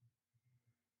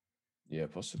 Yeah,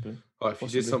 possibly. Oh, if you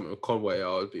did Possibly. something with Conway, I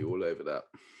would be all over that.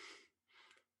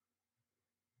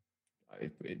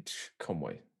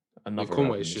 Conway. Well, Another Conway's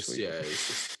album this just week. it's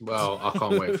just, well, I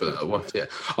can't wait for that one. Yeah,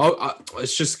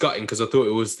 it's just gutting because I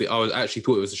actually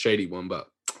thought it was a shady one, but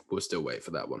we'll still wait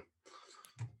for that one.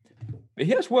 But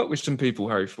he has worked with some people,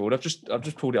 Harry Fraud. I've just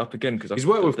pulled it up again because He's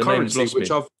worked with the name's Currency, lost which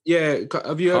me.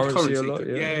 have you heard Currency Currency? a lot,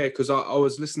 yeah. Yeah, because I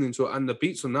was listening to it and the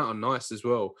beats on that are nice as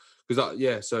well.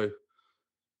 Because so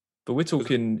But we're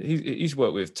talking. He's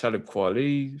worked with Talib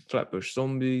Kweli, Flatbush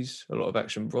Zombies, a lot of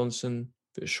Action Bronson,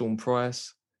 bit of Sean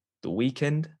Price, The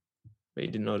Weeknd. But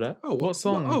you didn't know that. What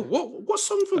song? What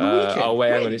song from the weekend? Oh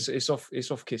wait, hang on. It's off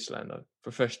Kissland though.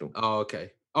 Professional. Oh,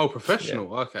 okay. Oh,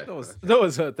 Professional. Okay. No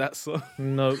one's heard that song.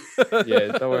 No.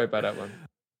 Yeah, don't worry about that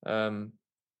one.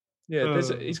 Yeah,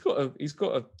 he's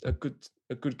got a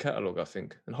good catalogue, I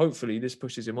think, and hopefully this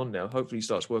pushes him on now. Hopefully he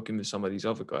starts working with some of these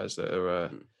other guys that are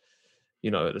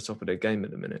at the top of their game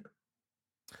at the minute.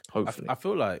 Hopefully. I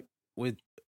feel like with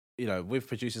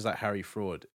producers like Harry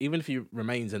Fraud, even if he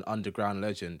remains an underground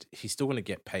legend, he's still going to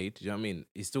get paid. Do you know what I mean?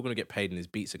 He's still going to get paid, and his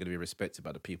beats are going to be respected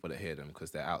by the people that hear them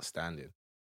because they're outstanding.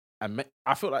 And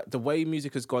I feel like the way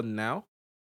music has gone now,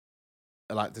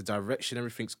 like the direction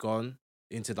everything's gone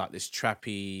into like this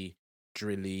trappy,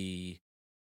 drilly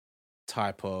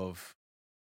type of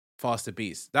faster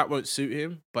beats, that won't suit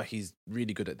him, but he's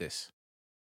really good at this.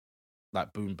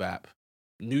 Like boom bap,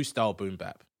 new style boom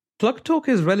bap. Plug Talk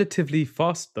is relatively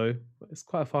fast though. It's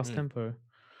quite a fast tempo.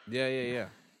 Yeah.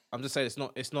 I'm just saying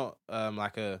it's not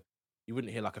like you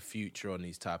wouldn't hear like a Future on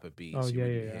these type of beats. Oh,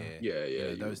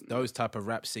 yeah. Those type of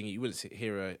rap singing, you wouldn't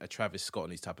hear a Travis Scott on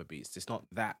these type of beats. It's not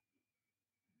that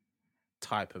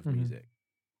type of music.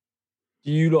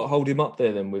 Do you lot hold him up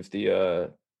there then with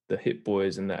the Hit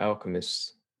Boys and the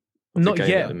Alchemists? Not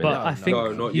yet, but I think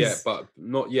not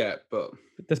yet, but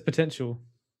there's potential.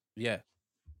 Yeah.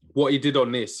 What he did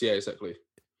on this, yeah, exactly.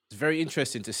 It's very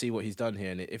interesting to see what he's done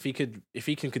here, and if he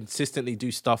can consistently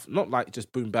do stuff, not like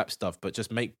just boom bap stuff, but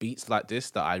just make beats like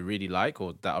this that I really like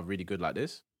or that are really good like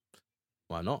this.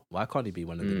 Why not? Why can't he be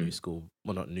one of the new school?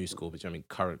 Well, not new school, but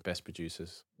current best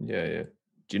producers. Yeah.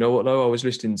 Do you know what though? I was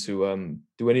listening to.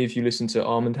 Do any of you listen to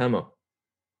Arm and Hammer?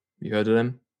 You heard of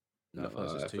them? No, it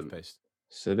was just Toothpaste.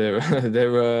 So they're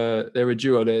a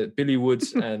duo. They're Billy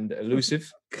Woods and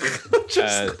Elusive.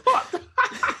 Yeah.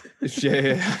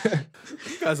 You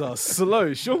guys are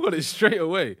slow. Sean got it straight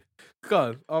away.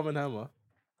 God, Arm and Hammer.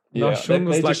 No, Sean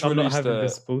was like, I'm not having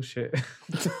this bullshit.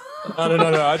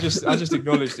 No. I just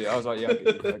acknowledged it. I was like, yeah, I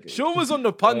get it. Sean was on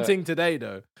the pun thing today,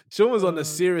 though. Sean was on the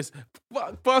serious.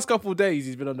 Past couple of days,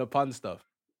 he's been on the pun stuff.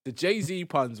 The Jay-Z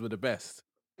puns were the best.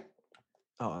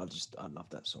 Oh, I love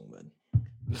that song, man.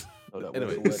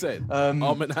 Anyway, say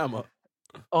Arm and Hammer.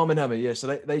 Arm and Hammer, yeah.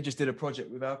 So they just did a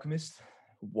project with Alchemist.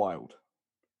 Wild.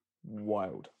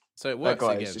 So it works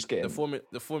again. Just getting...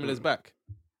 The formula's back.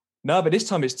 No, but this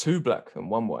time it's 2 black and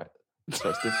 1 white. So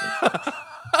it's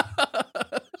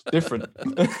different.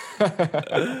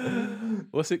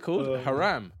 What's it called?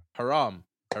 Haram.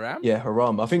 Yeah,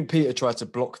 Haram. I think Peter tried to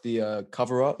block the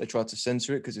cover art. They tried to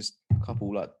censor it because it's a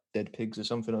couple like dead pigs or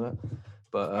something like that.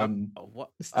 But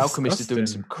Alchemist is doing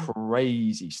some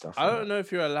crazy stuff. I don't know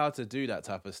if you're allowed to do that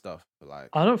type of stuff. But like,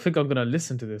 I don't think I'm gonna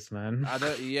listen to this, man. I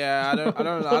don't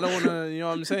want to. You know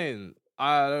what I'm saying?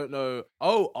 I don't know.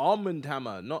 Oh, Arm and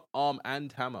Hammer, not Arm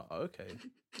and Hammer. Okay.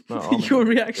 No, Your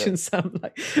reaction sound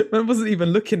like man wasn't even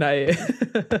looking at it.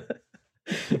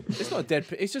 It's not a dead.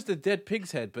 It's just a dead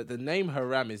pig's head. But the name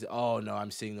Haram is. Oh no,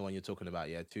 I'm seeing the one you're talking about.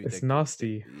 Yeah, it's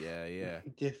nasty. Yeah.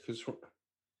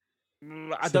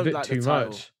 I don't like the title.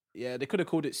 Much. Yeah, they could have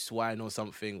called it Swine or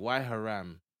something. Why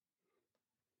Haram?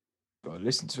 Bro,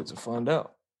 listen to it to find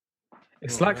out.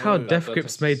 It's like how Death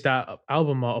Grips made that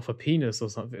album art of a penis or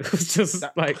something. It was just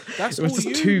it was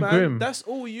just too grim. That's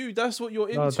all you. That's what you're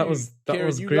into. No, that was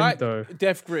you grim like though.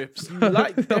 Death Grips. You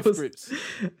like Death Grips.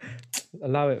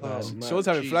 Allow it, man. Sean's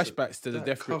having flashbacks to the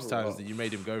Death Grips times that you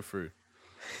made him go through.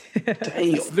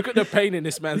 Look at the pain in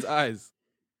this man's eyes.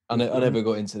 I never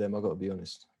got into them. I got to be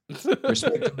honest.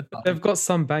 They've got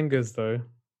some bangers though.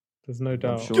 There's no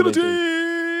doubt. Sure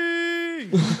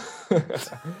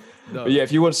no. But yeah,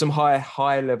 if you want some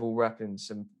high level rapping,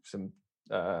 some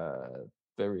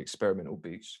very experimental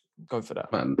beats, go for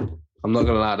that. Man, I'm not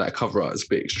gonna lie, that cover art is a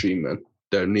bit extreme, man.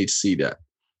 Don't need to see that.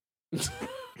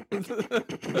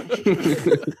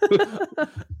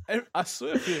 I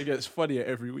swear it gets funnier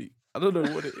every week. I don't know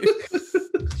what it is.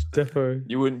 Defo.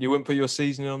 You wouldn't put your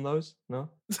seasoning on those? No?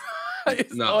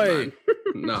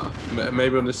 No,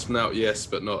 maybe on the snout, yes,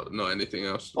 but not anything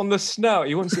else. On the snout,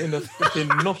 he wants it in the fucking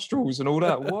nostrils and all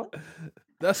that. What?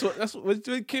 That's what when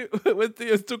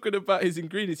Theo's talking about his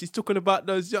ingredients, he's talking about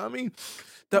those. You know what I mean?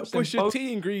 That Pusha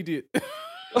T ingredient.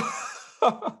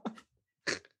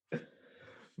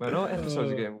 Man, our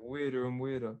episodes are getting weirder and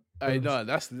weirder. I know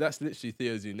that's literally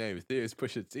Theo's new name. Theo's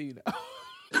Pusha T now.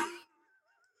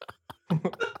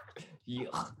 Yeah.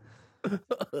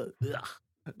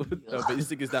 No, but you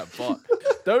think it's that bark.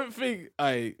 Don't think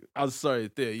I'm sorry,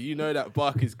 Theo. You know that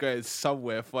bark is going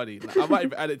somewhere funny. Like, I might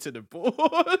even add it to the board.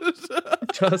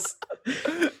 Just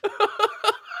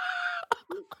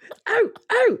ow.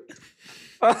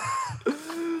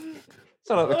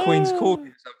 Sound like the Queen's Court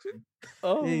or something.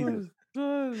 Oh my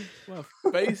God. My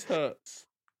face hurts.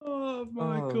 Oh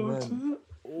my God. Man.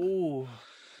 Oh.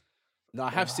 No, I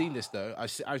have seen this though.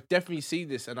 I've definitely seen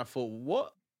this, and I thought,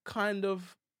 what kind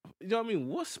of, you know what I mean?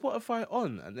 What's Spotify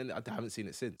on? And then I haven't seen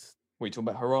it since. What, you talking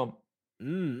about Haram?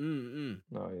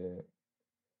 Oh yeah.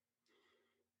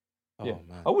 yeah.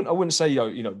 Man. I wouldn't say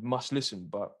must listen,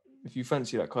 but if you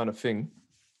fancy that kind of thing,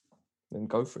 then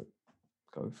go for it.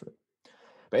 Go for it.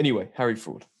 But anyway, Harry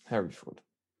Fraud.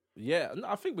 Yeah,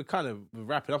 I think we're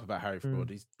wrapping up about Harry Fraud.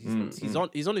 He's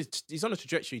on a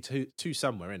trajectory to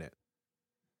somewhere, in it.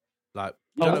 Like,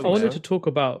 I wanted to talk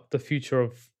about the future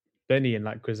of Benny and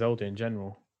like Griselda in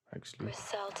general, actually.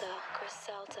 Griselda.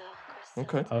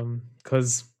 Okay.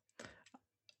 Because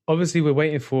obviously we're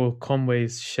waiting for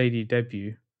Conway's Shady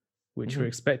debut, which we're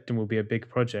expecting will be a big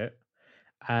project,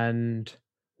 and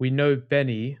we know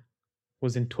Benny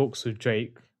was in talks with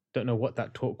Drake. Don't know what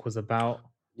that talk was about.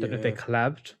 Don't know if they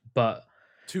collabed, but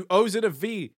 2 O's and a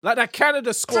V, like that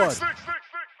Canada squad.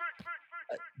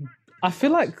 I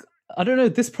feel like, I don't know,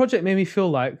 this project made me feel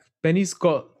like Benny's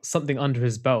got something under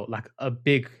his belt, like a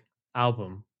big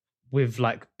album with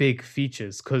like big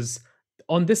features. Because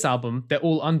on this album, they're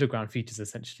all underground features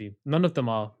essentially. None of them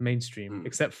are mainstream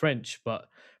except French, but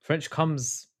French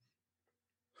comes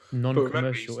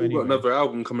non-commercial anyway. He's got another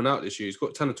album coming out this year. He's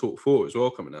got Tana Talk 4 as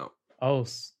well coming out. Oh,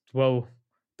 well,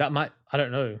 that might, I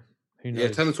don't know. Who knows? Yeah,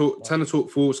 Tana Talk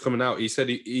 4 is coming out. He said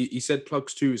he said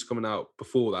Plugs 2 is coming out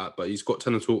before that, but he's got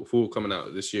Tana Talk 4 coming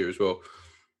out this year as well.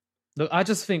 Look, I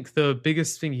just think the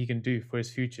biggest thing he can do for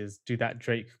his future is do that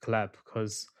Drake collab,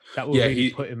 because that will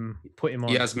really put him on.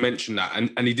 He has mentioned that,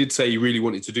 and he did say he really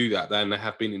wanted to do that. Then they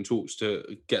have been in talks to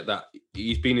get that.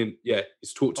 He's been in,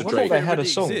 he's talked to Drake. I thought they had a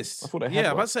song. I thought they had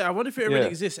I'm about to say, I wonder if it already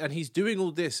exists, and he's doing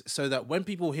all this so that when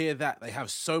people hear that, they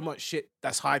have so much shit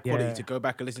that's high quality to go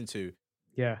back and listen to.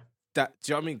 Yeah. That,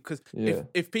 do you know what I mean? Because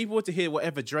if people were to hear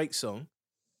whatever Drake song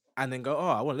and then go, oh,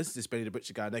 I want to listen to this Benny the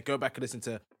Butcher guy, and they go back and listen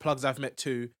to Plugs I've Met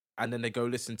Too, and then they go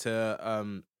listen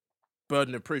to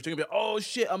Burden of Proof, they're going to be like, oh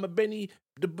shit, I'm a Benny,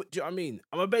 do you know what I mean?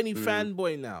 I'm a Benny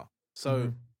fanboy now.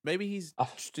 So maybe he's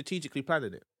strategically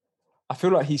planning it. I feel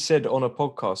like he said on a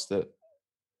podcast that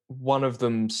one of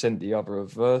them sent the other a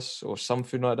verse or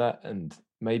something like that, and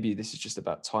maybe this is just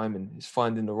about timing. He's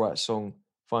finding the right song,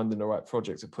 finding the right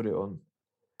project to put it on.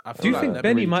 Do you think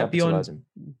Benny might be on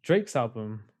Drake's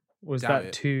album? Was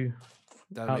that too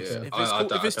out there?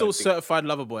 If it's still Certified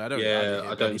Lover Boy, I don't. Yeah,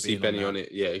 I don't see Benny on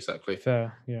it. Yeah, exactly.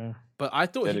 Fair, yeah. But I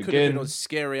thought he could have been on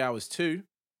Scary Hours too.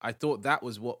 I thought that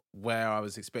was where I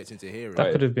was expecting to hear it.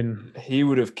 That could have been. He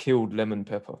would have killed Lemon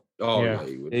Pepper. Oh, yeah.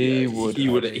 He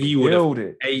would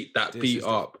have ate that beat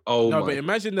up. Oh, no, but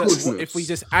imagine that if we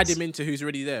just add him into who's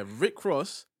already there: Rick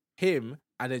Ross, him,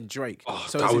 and then Drake. Oh,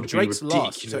 so it's Drake's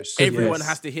last. So everyone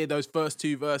has to hear those first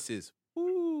 2 verses.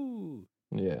 Ooh.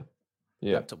 Yeah.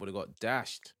 Laptop would have got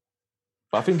dashed.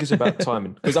 But I think it's about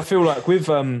timing, because I feel like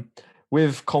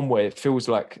with Conway, it feels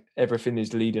like everything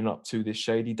is leading up to this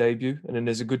Shady debut, and then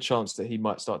there's a good chance that he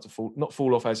might start to not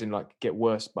fall off as in like get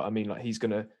worse, but I mean like he's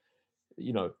gonna,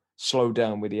 slow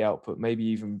down with the output, maybe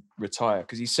even retire,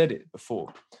 because he said it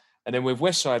before. And then with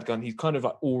West Side Gun, he's kind of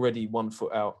like already 1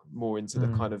 foot out more into the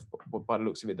kind of, by the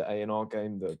looks of it, the A&R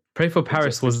game. The Pray for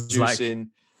Paris was like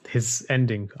his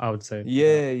ending, I would say.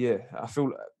 Yeah. I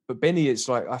feel, but Benny, it's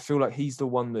like, I feel like he's the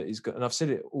one that is, and I've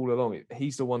said it all along,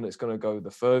 he's the one that's going to go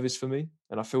the furthest for me.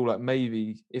 And I feel like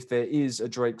maybe if there is a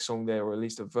Drake song there, or at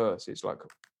least a verse, it's like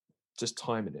just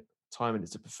timing it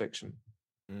to perfection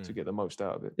to get the most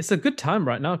out of it. It's a good time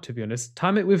right now, to be honest.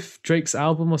 Time it with Drake's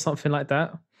album or something like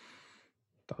that.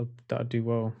 That'll do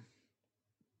well.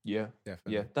 Yeah,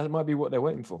 definitely. Yeah, that might be what they're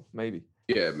waiting for, maybe.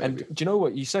 Yeah, maybe. And do you know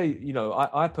what you say?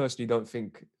 I personally don't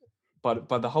think,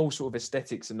 by the whole sort of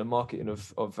aesthetics and the marketing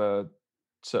of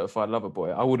Certified Lover Boy,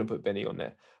 I wouldn't put Benny on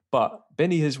there. But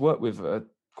Benny has worked with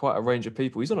quite a range of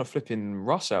people. He's on a flipping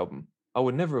Russ album. I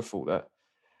would never have thought that.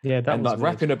 Yeah, that and was like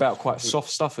rapping about quite soft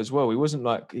stuff as well. He wasn't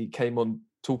like he came on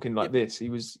talking like this. He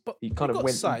kind of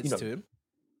went sides to him.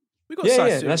 We got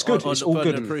sides to him. That's good. It's all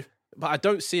good. Proof. But I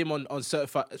don't see him on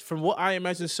Certified. From what I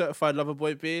imagine Certified Lover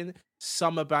Boy being,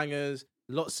 summer bangers,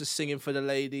 lots of singing for the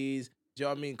ladies. Do you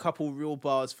know what I mean? Couple real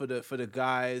bars for the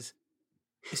guys.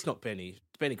 It's not Benny.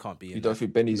 Benny can't be in. You don't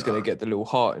think Benny's going to get the little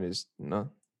heart in his? No.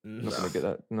 Not going to get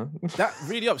that. No. That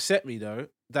really upset me though.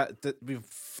 That we've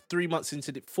 3 months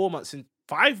into 4 months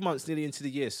 5 months nearly into the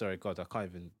year. Sorry, God, I can't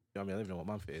even. I don't even know what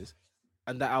month it is.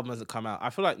 And that album hasn't come out.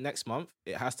 I feel like next month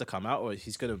it has to come out, or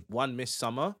he's going to 1 miss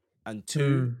summer, and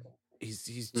 2. He's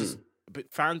just,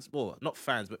 but fans, well, not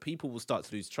fans, but people will start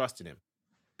to lose trust in him,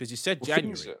 because you said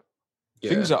January.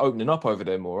 Things are opening up over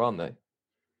there more, aren't they?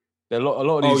 There are a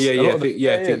lot of these. They're all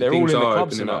in the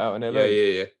clubs and out in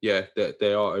LA. Yeah.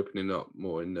 They are opening up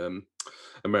more in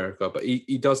America, but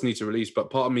he does need to release. But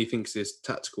part of me thinks it's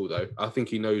tactical, though. I think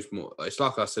he knows more. It's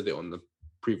like I said it on the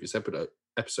previous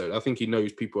episode. I think he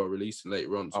knows people are releasing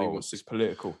later on, so he wants to. It's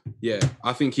political. Yeah,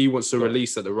 I think he wants to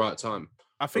release at the right time.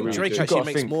 I think really Drake do. actually Gotta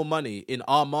makes think. more money in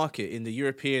our market, in the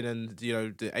European and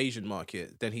the Asian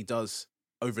market, than he does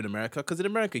over in America. Because in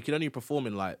America, he can only perform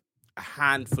in like a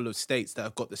handful of states that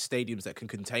have got the stadiums that can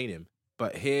contain him.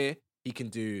 But here, he can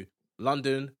do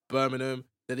London, Birmingham.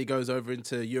 Then he goes over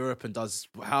into Europe and does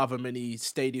however many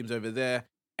stadiums over there.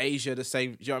 Asia, the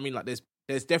same. Do you know what I mean? Like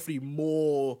there's definitely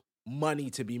more money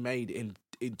to be made in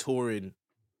touring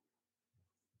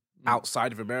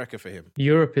outside of America for him.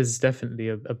 Europe is definitely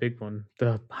a big one.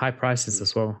 The high prices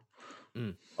as well.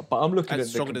 But I'm looking And at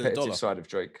the stronger than the competitive dollar. side of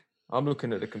Drake. I'm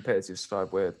looking at the competitive side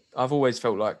where I've always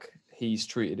felt like he's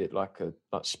treated it like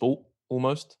sport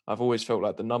almost. I've always felt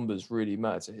like the numbers really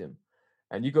matter to him.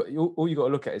 And all you got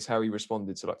to look at is how he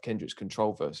responded to like Kendrick's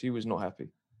Control verse. He was not happy.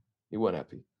 He weren't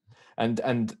happy. And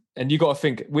you got to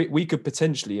think we could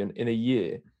potentially in a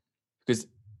year, because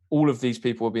all of these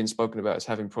people are being spoken about as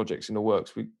having projects in the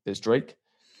works. There's Drake,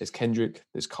 there's Kendrick,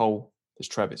 there's Cole, there's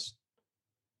Travis.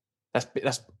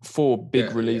 That's 4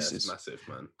 big releases. It's massive,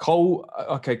 man.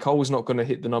 Cole's not going to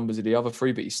hit the numbers of the other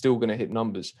 3, but he's still going to hit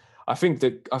numbers. I think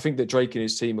that Drake and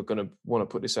his team are going to want to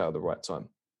put this out at the right time,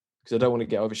 because I don't want to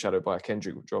get overshadowed by a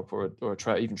Kendrick drop or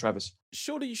even Travis.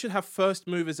 Surely you should have first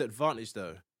movers advantage,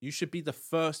 though. You should be the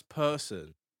first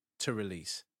person to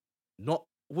release. Not,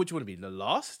 what do you want to be, the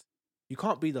last? You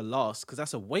can't be the last, because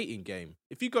that's a waiting game.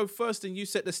 If you go first, then you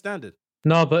set the standard.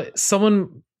 No, but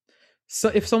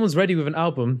if someone's ready with an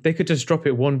album, they could just drop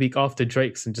it 1 week after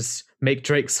Drake's and just make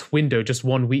Drake's window just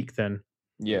 1 week then.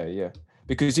 Yeah.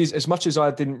 Because as much as I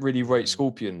didn't really rate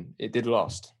Scorpion, it did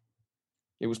last.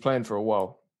 It was playing for a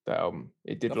while, that album.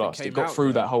 It did Nothing last. It came got out,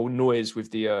 through though. that whole noise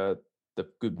with the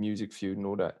Good Music feud and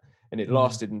all that. And it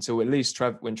lasted until at least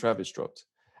when Travis dropped.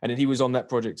 And then he was on that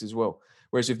project as well.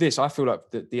 Whereas with this, I feel like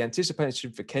the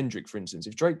anticipation for Kendrick, for instance,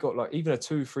 if Drake got like even a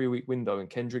 2-3 week window and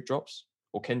Kendrick drops,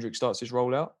 or Kendrick starts his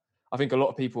rollout, I think a lot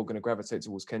of people are going to gravitate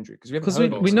towards Kendrick. Because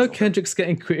we know Kendrick's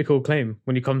getting critical acclaim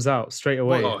when he comes out straight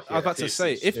away. Well, I was about to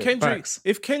say, if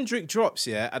Kendrick drops,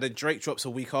 and then Drake drops a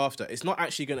week after, it's not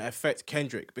actually going to affect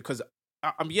Kendrick, because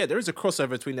there is a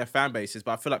crossover between their fan bases,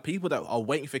 but I feel like people that are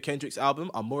waiting for Kendrick's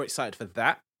album are more excited for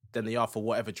that than they are for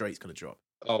whatever Drake's going to drop.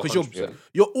 Because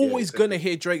you're always going to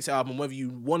hear Drake's album whether you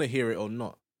want to hear it or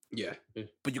not. Yeah.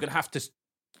 But you're going to have to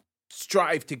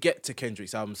strive to get to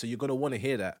Kendrick's album, so you're going to want to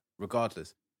hear that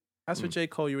regardless. As for J.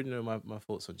 Cole, you already know my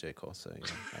thoughts on J. Cole, so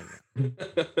I'm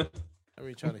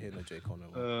really trying to hear no J. Cole no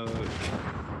more.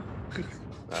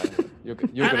 You're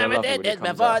gonna love it when it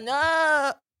comes out.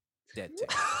 No! Dead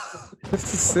tick.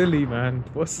 This is silly, man.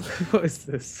 What is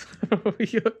this?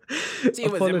 See,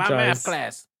 it was in my math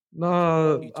class.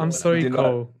 No, I'm sorry,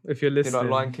 Cole, if you're Did listening.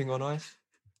 like Lion King on Ice?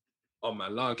 Oh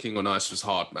man, Lion King on Ice was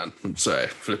hard, man. I'm sorry,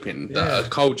 flipping.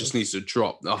 Cole just needs to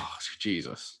drop. Oh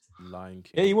Jesus. Lion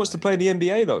King. Yeah, he wants to play in the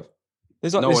NBA though.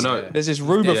 There's like there's this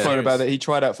rumor floating about that he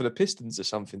tried out for the Pistons or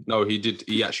something. No, he did.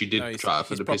 He actually did try out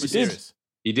for the Pistons. Serious.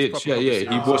 He did. Yeah.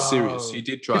 He was serious. He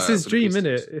did try. It's his dream, isn't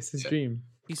it? It's his dream.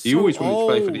 He always wanted to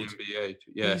play for the NBA.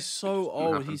 Yeah, he's so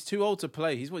old. He's too old to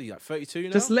play. He's what? He's like 32 now.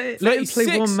 Just let him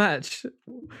play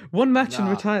one match and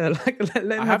retire. Like let him have that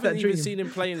dream. I haven't even seen him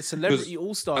play in the Celebrity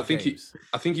All-Star games.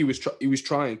 I think he was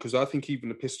trying, because I think even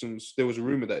the Pistons, there was a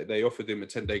rumor that they offered him a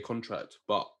 10-day contract,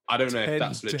 but I don't know if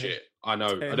that's legit. I know.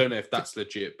 I don't know if that's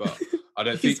legit, but I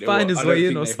don't think he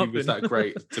was that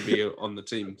great to be on the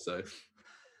team. So.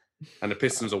 And the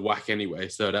Pistons are whack anyway,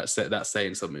 so that's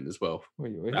saying something as well.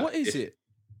 What is it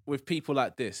with people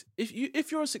like this?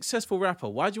 If you're a successful rapper,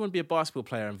 why do you want to be a basketball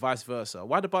player and vice versa?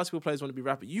 Why do basketball players want to be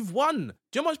rappers? You've won.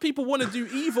 Do you know how much people want to do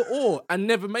either or and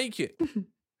never make it?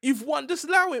 You've won. Just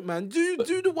allow it, man. Do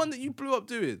the one that you blew up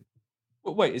doing.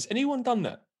 But wait, has anyone done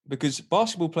that? Because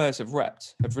basketball players have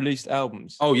released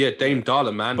albums. Oh yeah, Dame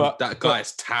Dollar, man. That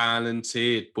guy's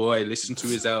talented, boy. Listen to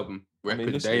his album.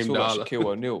 Repping Dame Dollar. Shaquille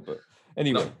O'Neal, but.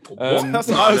 Anyway, that's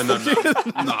what I was thinking.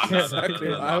 Exactly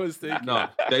what I was thinking. No,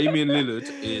 Damian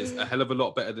Lillard is a hell of a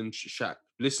lot better than Shaq.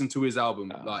 Listen to his album;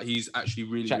 like he's actually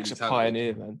really, Shaq's really talented. A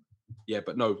pioneer, man. Yeah,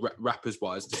 but no, rappers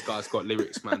wise, this guy's got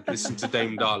lyrics, man. Listen to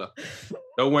Dame Dollar.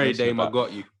 Don't worry, Dame, I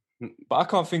got you. But I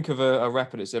can't think of a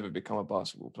rapper that's ever become a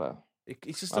basketball player.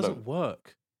 It just doesn't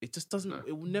work. It just doesn't.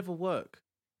 It will never work.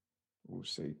 We'll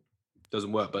see.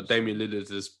 Doesn't work, but Damian Lillard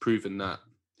has proven that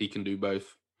he can do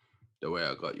both. The way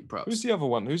I got you, props. Who's the other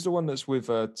one? Who's the one that's with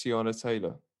Tiana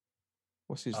Taylor?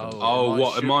 What's his name?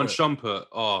 Iman Shumpert.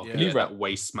 Oh, yeah. Can you rap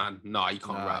waste, man? Nah, you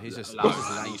can't rap. He's just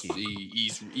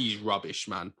he's rubbish,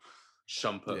 man.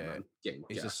 Shumpert, man. Getting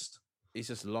he's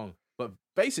just long. But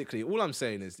basically, all I'm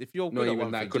saying is, if you're Not good at even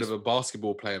one that thing, good of a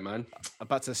basketball player, man.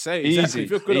 about to say, Easy, exactly, if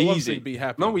you're good at one easy. thing, be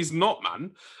happy. No, he's not,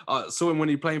 man. I saw him when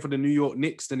he playing for the New York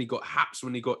Knicks. Then he got haps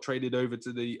when he got traded over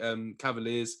to the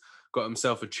Cavaliers. Got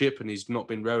himself a chip, and he's not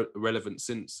been relevant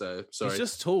since. So sorry. He's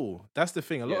just tall. That's the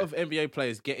thing. A lot Yeah. of NBA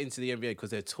players get into the NBA because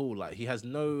they're tall. Like, he has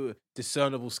no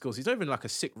discernible skills. He's not even like a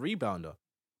sick rebounder.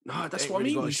 No, that's Ain't what I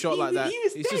really mean. got a shot like that.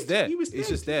 was He's just dead. there. He was He's dead.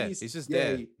 just there. He's just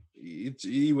there.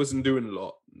 He wasn't doing a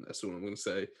lot. That's all I'm going to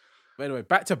say. But anyway,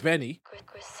 back to Benny.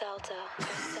 Griselda.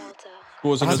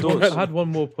 Scores I on had, the one, doors. I had one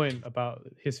more point about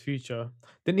his future.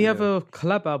 Didn't he have a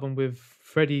collab album with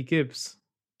Freddie Gibbs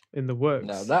in the works?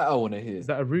 Now that I want to hear. Is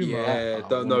that a rumor? Yeah, I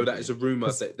no, won't that be. is a rumor.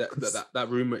 'Cause- That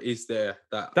rumor is there.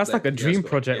 That's like a dream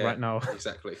project right now.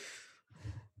 Exactly.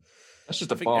 That's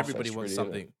just I a think bar everybody fest, wants really, isn't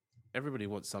it? something. Everybody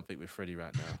wants something with Freddie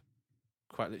right now.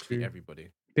 Quite literally True. everybody.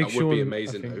 Big That would be Sean, I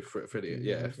amazing think, though. Freddie, he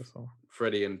yeah, was as well.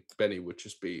 Freddie and Benny would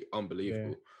just be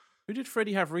unbelievable. Who did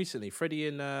Freddie have recently? Freddie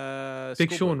and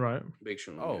Big Schoolboy? Sean, right? Big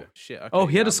Sean. Oh yeah. shit! Okay, Oh,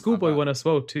 he had yeah, a Schoolboy I'm one out. as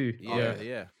well too. Yeah.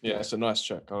 Yeah, it's a nice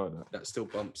track. I like that. That still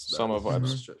bumps. That Summer is vibes.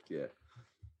 nice track, yeah.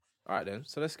 All right then.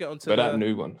 So let's get on to But that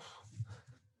new one,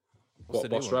 what's What, the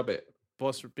new Boss one? Rabbit?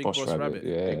 Big Boss Rabbit.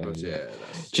 Yeah, Big Boss, yeah.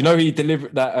 that's- Do you know he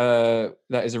delivered that?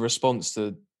 That is a response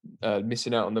to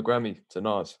missing out on the Grammy to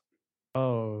Nas.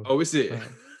 Oh, Oh, is it?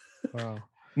 wow.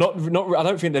 Not. I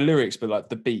don't think the lyrics, but like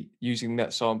the beat using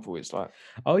that sample. It's like,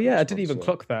 Oh yeah, I didn't even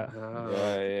Response, clock that. Ah.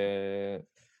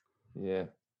 yeah.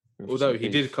 With Although some he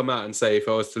beat. did come out and say if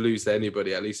I was to lose to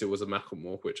anybody, at least it was a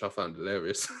Macklemore, which I found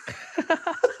hilarious.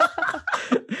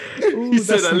 Ooh,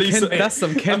 said that's, at some least- that's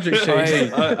some Kendrick Hey,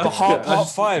 shade. the Heart Part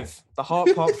 5. The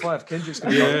Heart Part 5. Kendrick's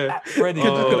gonna go Yeah. at Freddie.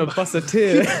 Kendrick Oh. gonna bust a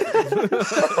tear.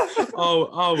 Oh,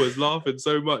 I was laughing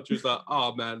so much. It was like,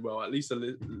 oh man, well, at least I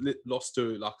lost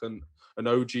to like an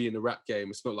OG in a rap game.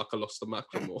 It's not like I lost to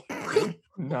Macklemore.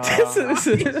 Nah.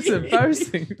 that's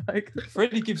embarrassing. Like,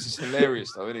 Freddie Gibbs is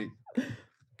hilarious though, isn't he?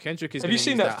 Kendrick is. Have you gonna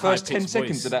seen use that first 10 high-pitched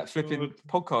seconds voice. of that flipping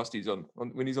podcast he's on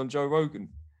when he's on Joe Rogan?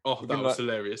 Oh, that Within was like-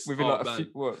 hilarious. Within Oh, like a man. few,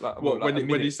 what, like, What, like a when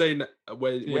minute? he's saying that,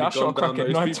 when Yeah, I he shot a gunned down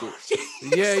crackhead those 9 people.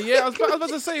 times. Yeah. I was about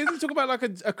to say, isn't he talking about like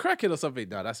a crackhead or something?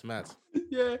 No, that's mad.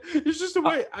 Yeah, it's just the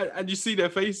way, and you see their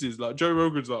faces. Like Joe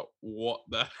Rogan's like, "What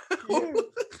the hell?"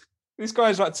 This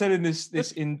guy's like telling this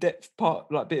in-depth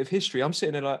part, like bit of history. I'm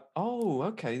sitting there like, oh,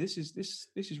 okay, this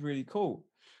is really cool.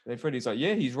 And then Freddie's like,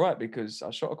 yeah, he's right because I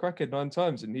shot a crackhead 9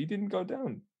 times and he didn't go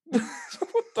down.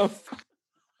 What the fuck?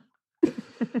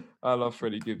 I love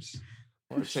Freddie Gibbs.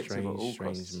 What a Protective at all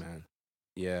strange costs. man.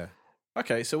 Yeah.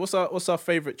 Okay, so what's our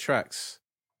favorite tracks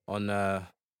on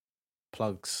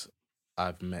Plugs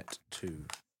I've Met Too?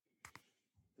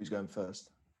 Who's going first?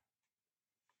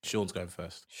 Sean's going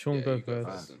first. Sean Yeah, go you go first.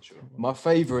 first then, sure. My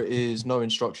favorite is No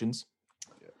Instructions.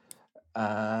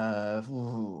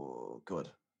 Oh God,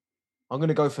 I'm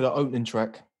gonna go for the opening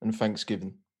track and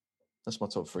Thanksgiving. That's my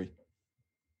top 3.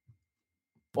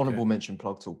 Honorable mention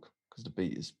Plug Talk because the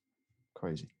beat is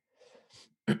crazy.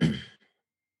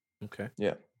 Okay.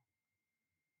 Yeah.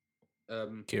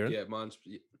 Kieran? Yeah, mine's.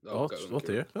 Oh, go on, what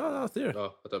Kieran. Theo? Oh, Theo.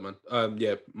 Oh, I don't mind.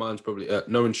 Yeah, mine's probably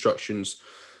No Instructions.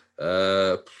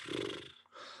 I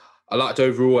liked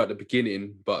overall at the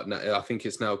beginning, but I think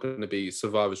it's now going to be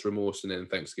Survivor's Remorse and then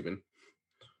Thanksgiving.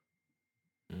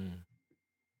 Mm.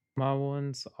 My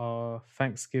ones are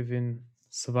Thanksgiving,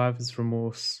 Survivor's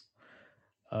Remorse,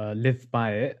 Live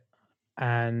by It,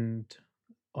 and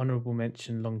honorable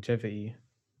mention Longevity.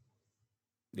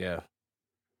 Yeah.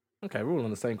 Okay, we're all on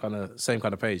the same kind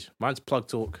of page. Mine's Plug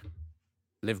Talk,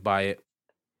 Live by It,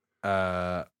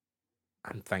 and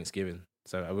Thanksgiving.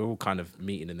 So we're all kind of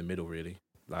meeting in the middle, really.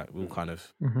 Like we're all kind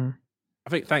of. Mm-hmm. I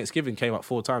think Thanksgiving came up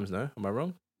 4 times. No, am I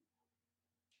wrong?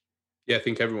 Yeah, I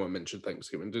think everyone mentioned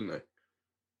Thanksgiving, didn't they?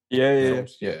 Yeah.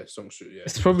 Songs, yeah, songs. Yeah,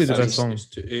 It's probably the It's best song.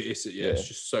 It's Yeah.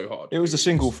 just so hard. It was a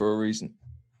single for a reason.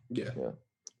 Yeah.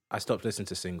 I stopped listening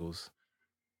to singles.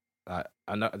 Like,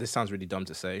 I know this sounds really dumb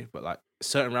to say, but like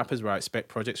certain rappers where I expect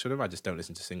projects from them, I just don't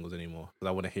listen to singles anymore because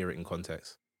I want to hear it in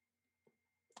context.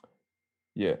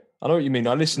 Yeah, I know what you mean.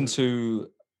 I listen to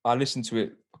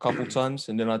it a couple times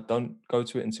and then I don't go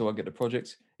to it until I get the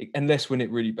project, unless when it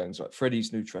really bangs. Like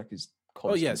Freddie's new track is.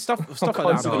 Oh yeah, constant. stuff like that. I'm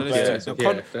gonna Constantly listen to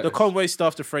yeah. the Conway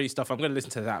stuff, the Freddie stuff. I'm gonna listen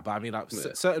to that, but I mean, like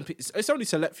Yeah. certain. It's only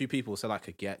select few people, so like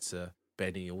a Getza,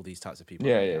 Benny, all these types of people.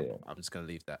 Yeah, I'm- yeah. I'm just gonna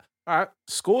leave that. All right,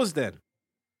 scores then.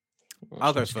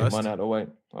 I'll go Just get first. Mine out of the way.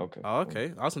 Okay. Oh,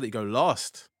 okay. I was gonna let you go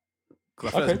last. 'Cause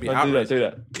I feel Okay, like it's no, gonna be outrage. do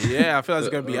that. Yeah, I feel like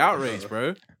it's gonna be outrage,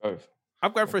 bro. Both.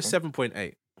 I'm going for a Okay.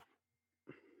 7.8.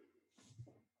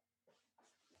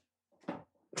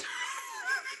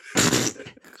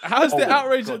 How's the Oh,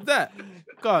 outrage God. at that?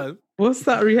 Go on. What's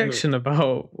that reaction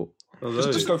about?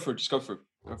 Just go through. Just go through.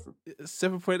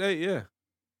 7.8, yeah.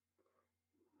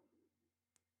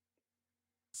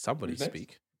 Somebody Who's next?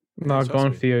 speak. No, Trust go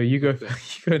on, me. Theo. You go.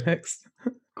 You go next.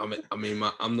 I mean,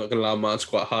 I'm not gonna lie, mine's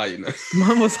quite high, you know.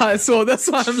 Mine was high as well. That's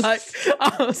why I'm like,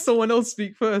 someone else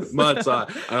speak first. Mine's high,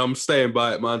 and I'm staying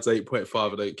by it. Mine's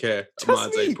 8.5. I don't care.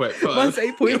 Trust Mine's me. 8.5. Mine's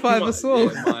 8.5 as well.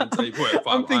 Yeah, mine's 8.5.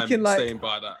 I'm thinking like, staying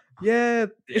by that. yeah,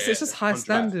 it's just high 100%.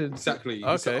 standard. Exactly.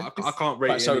 Okay. So I can't rate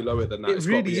Right, it so any lower than that. it It's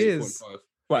gotta really be is. 8.5.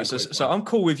 Right, so I'm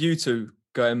cool with you two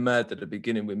going mad at the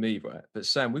beginning with me, right? But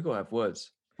Sam, we gotta have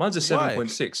words. Mine's a Why?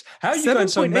 7.6. How are you going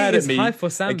so 7.8 mad at is me high for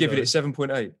Sam, and giving though. it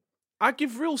 7.8? I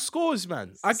give real scores,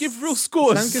 man. I give real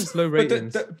scores. Sam gives low But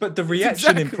ratings. but the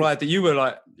reaction Exactly. implied that you were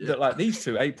like that, like these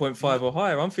two 8.5 or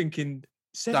higher. I'm thinking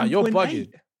 7.8. Nah, you're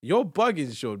bugging. You're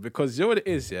bugging, Sean, because you know what it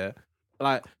is, yeah?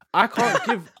 Like, I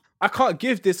can't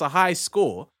give this a high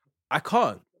score. I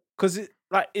can't. Because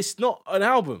it's not an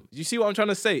album. You see what I'm trying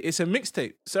to say? It's a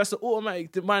mixtape. So that's an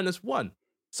automatic -1.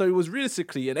 So it was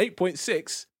realistically an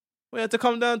 8.6. We had to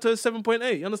come down to a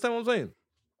 7.8. You understand what I'm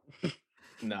saying?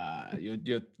 Nah,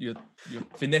 you're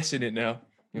finessing it now.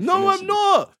 You're No, I'm finessing it.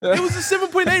 not. It was a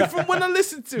 7.8 from when I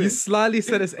listened to You it. slyly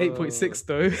said it's 8.6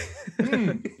 though.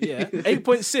 Yeah,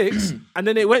 8.6, and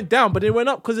then it went down, but it went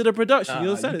up because of the production. Nah, You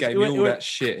understand? you gave me all that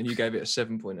shit and you gave it a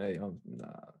 7.8. Nah.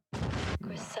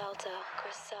 Griselda.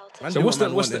 Man, So do what's what the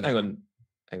man what's want, the innit?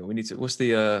 hang on, we need to what's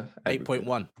the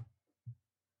 8.1.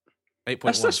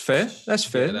 8.1. That's fair. That's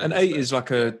fair. Yeah, An that's 8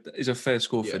 fair. is a fair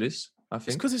score Yeah. for this, I It's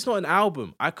think. because it's not an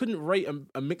album. I couldn't rate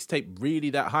a mixtape really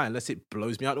that high unless it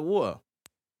blows me out the water.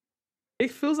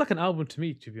 It feels like an album to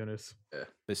me, to be honest.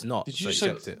 It's not. Did so you say-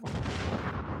 accept it.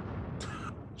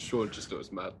 Sean just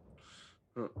looks mad.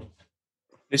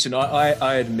 Listen,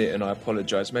 I admit and I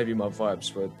apologize. Maybe my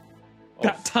vibes were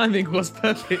That off. timing was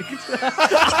perfect.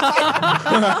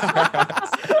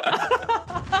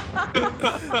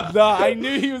 Nah, I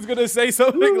knew he was gonna say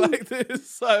something like this,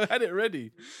 so I had it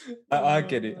ready. I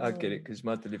get it, because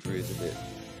my delivery is a bit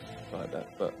like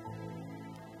that, but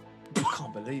I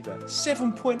can't believe that.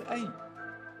 7.8.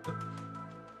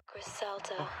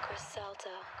 Griselda.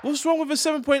 What's wrong with a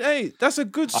 7.8? That's a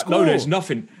good score. No, there's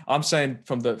nothing. I'm saying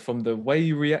from the way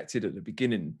you reacted at the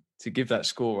beginning to give that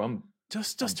score,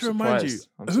 Just I'm to remind you, surprised.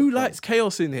 I'm who surprised. likes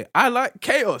chaos in here? I like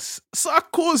chaos, so I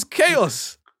cause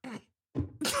chaos.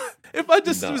 If I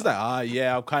just was like,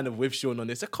 yeah, I'm kind of with Sean on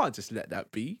this, I can't just let that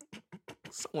be.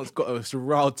 Someone's got to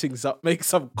round things up, make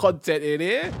some content in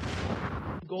here.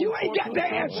 You ain't got the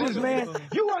answers, man.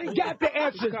 You ain't got the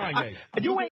answers.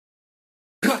 You ain't.